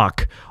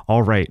unlock.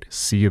 All right.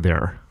 See you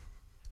there.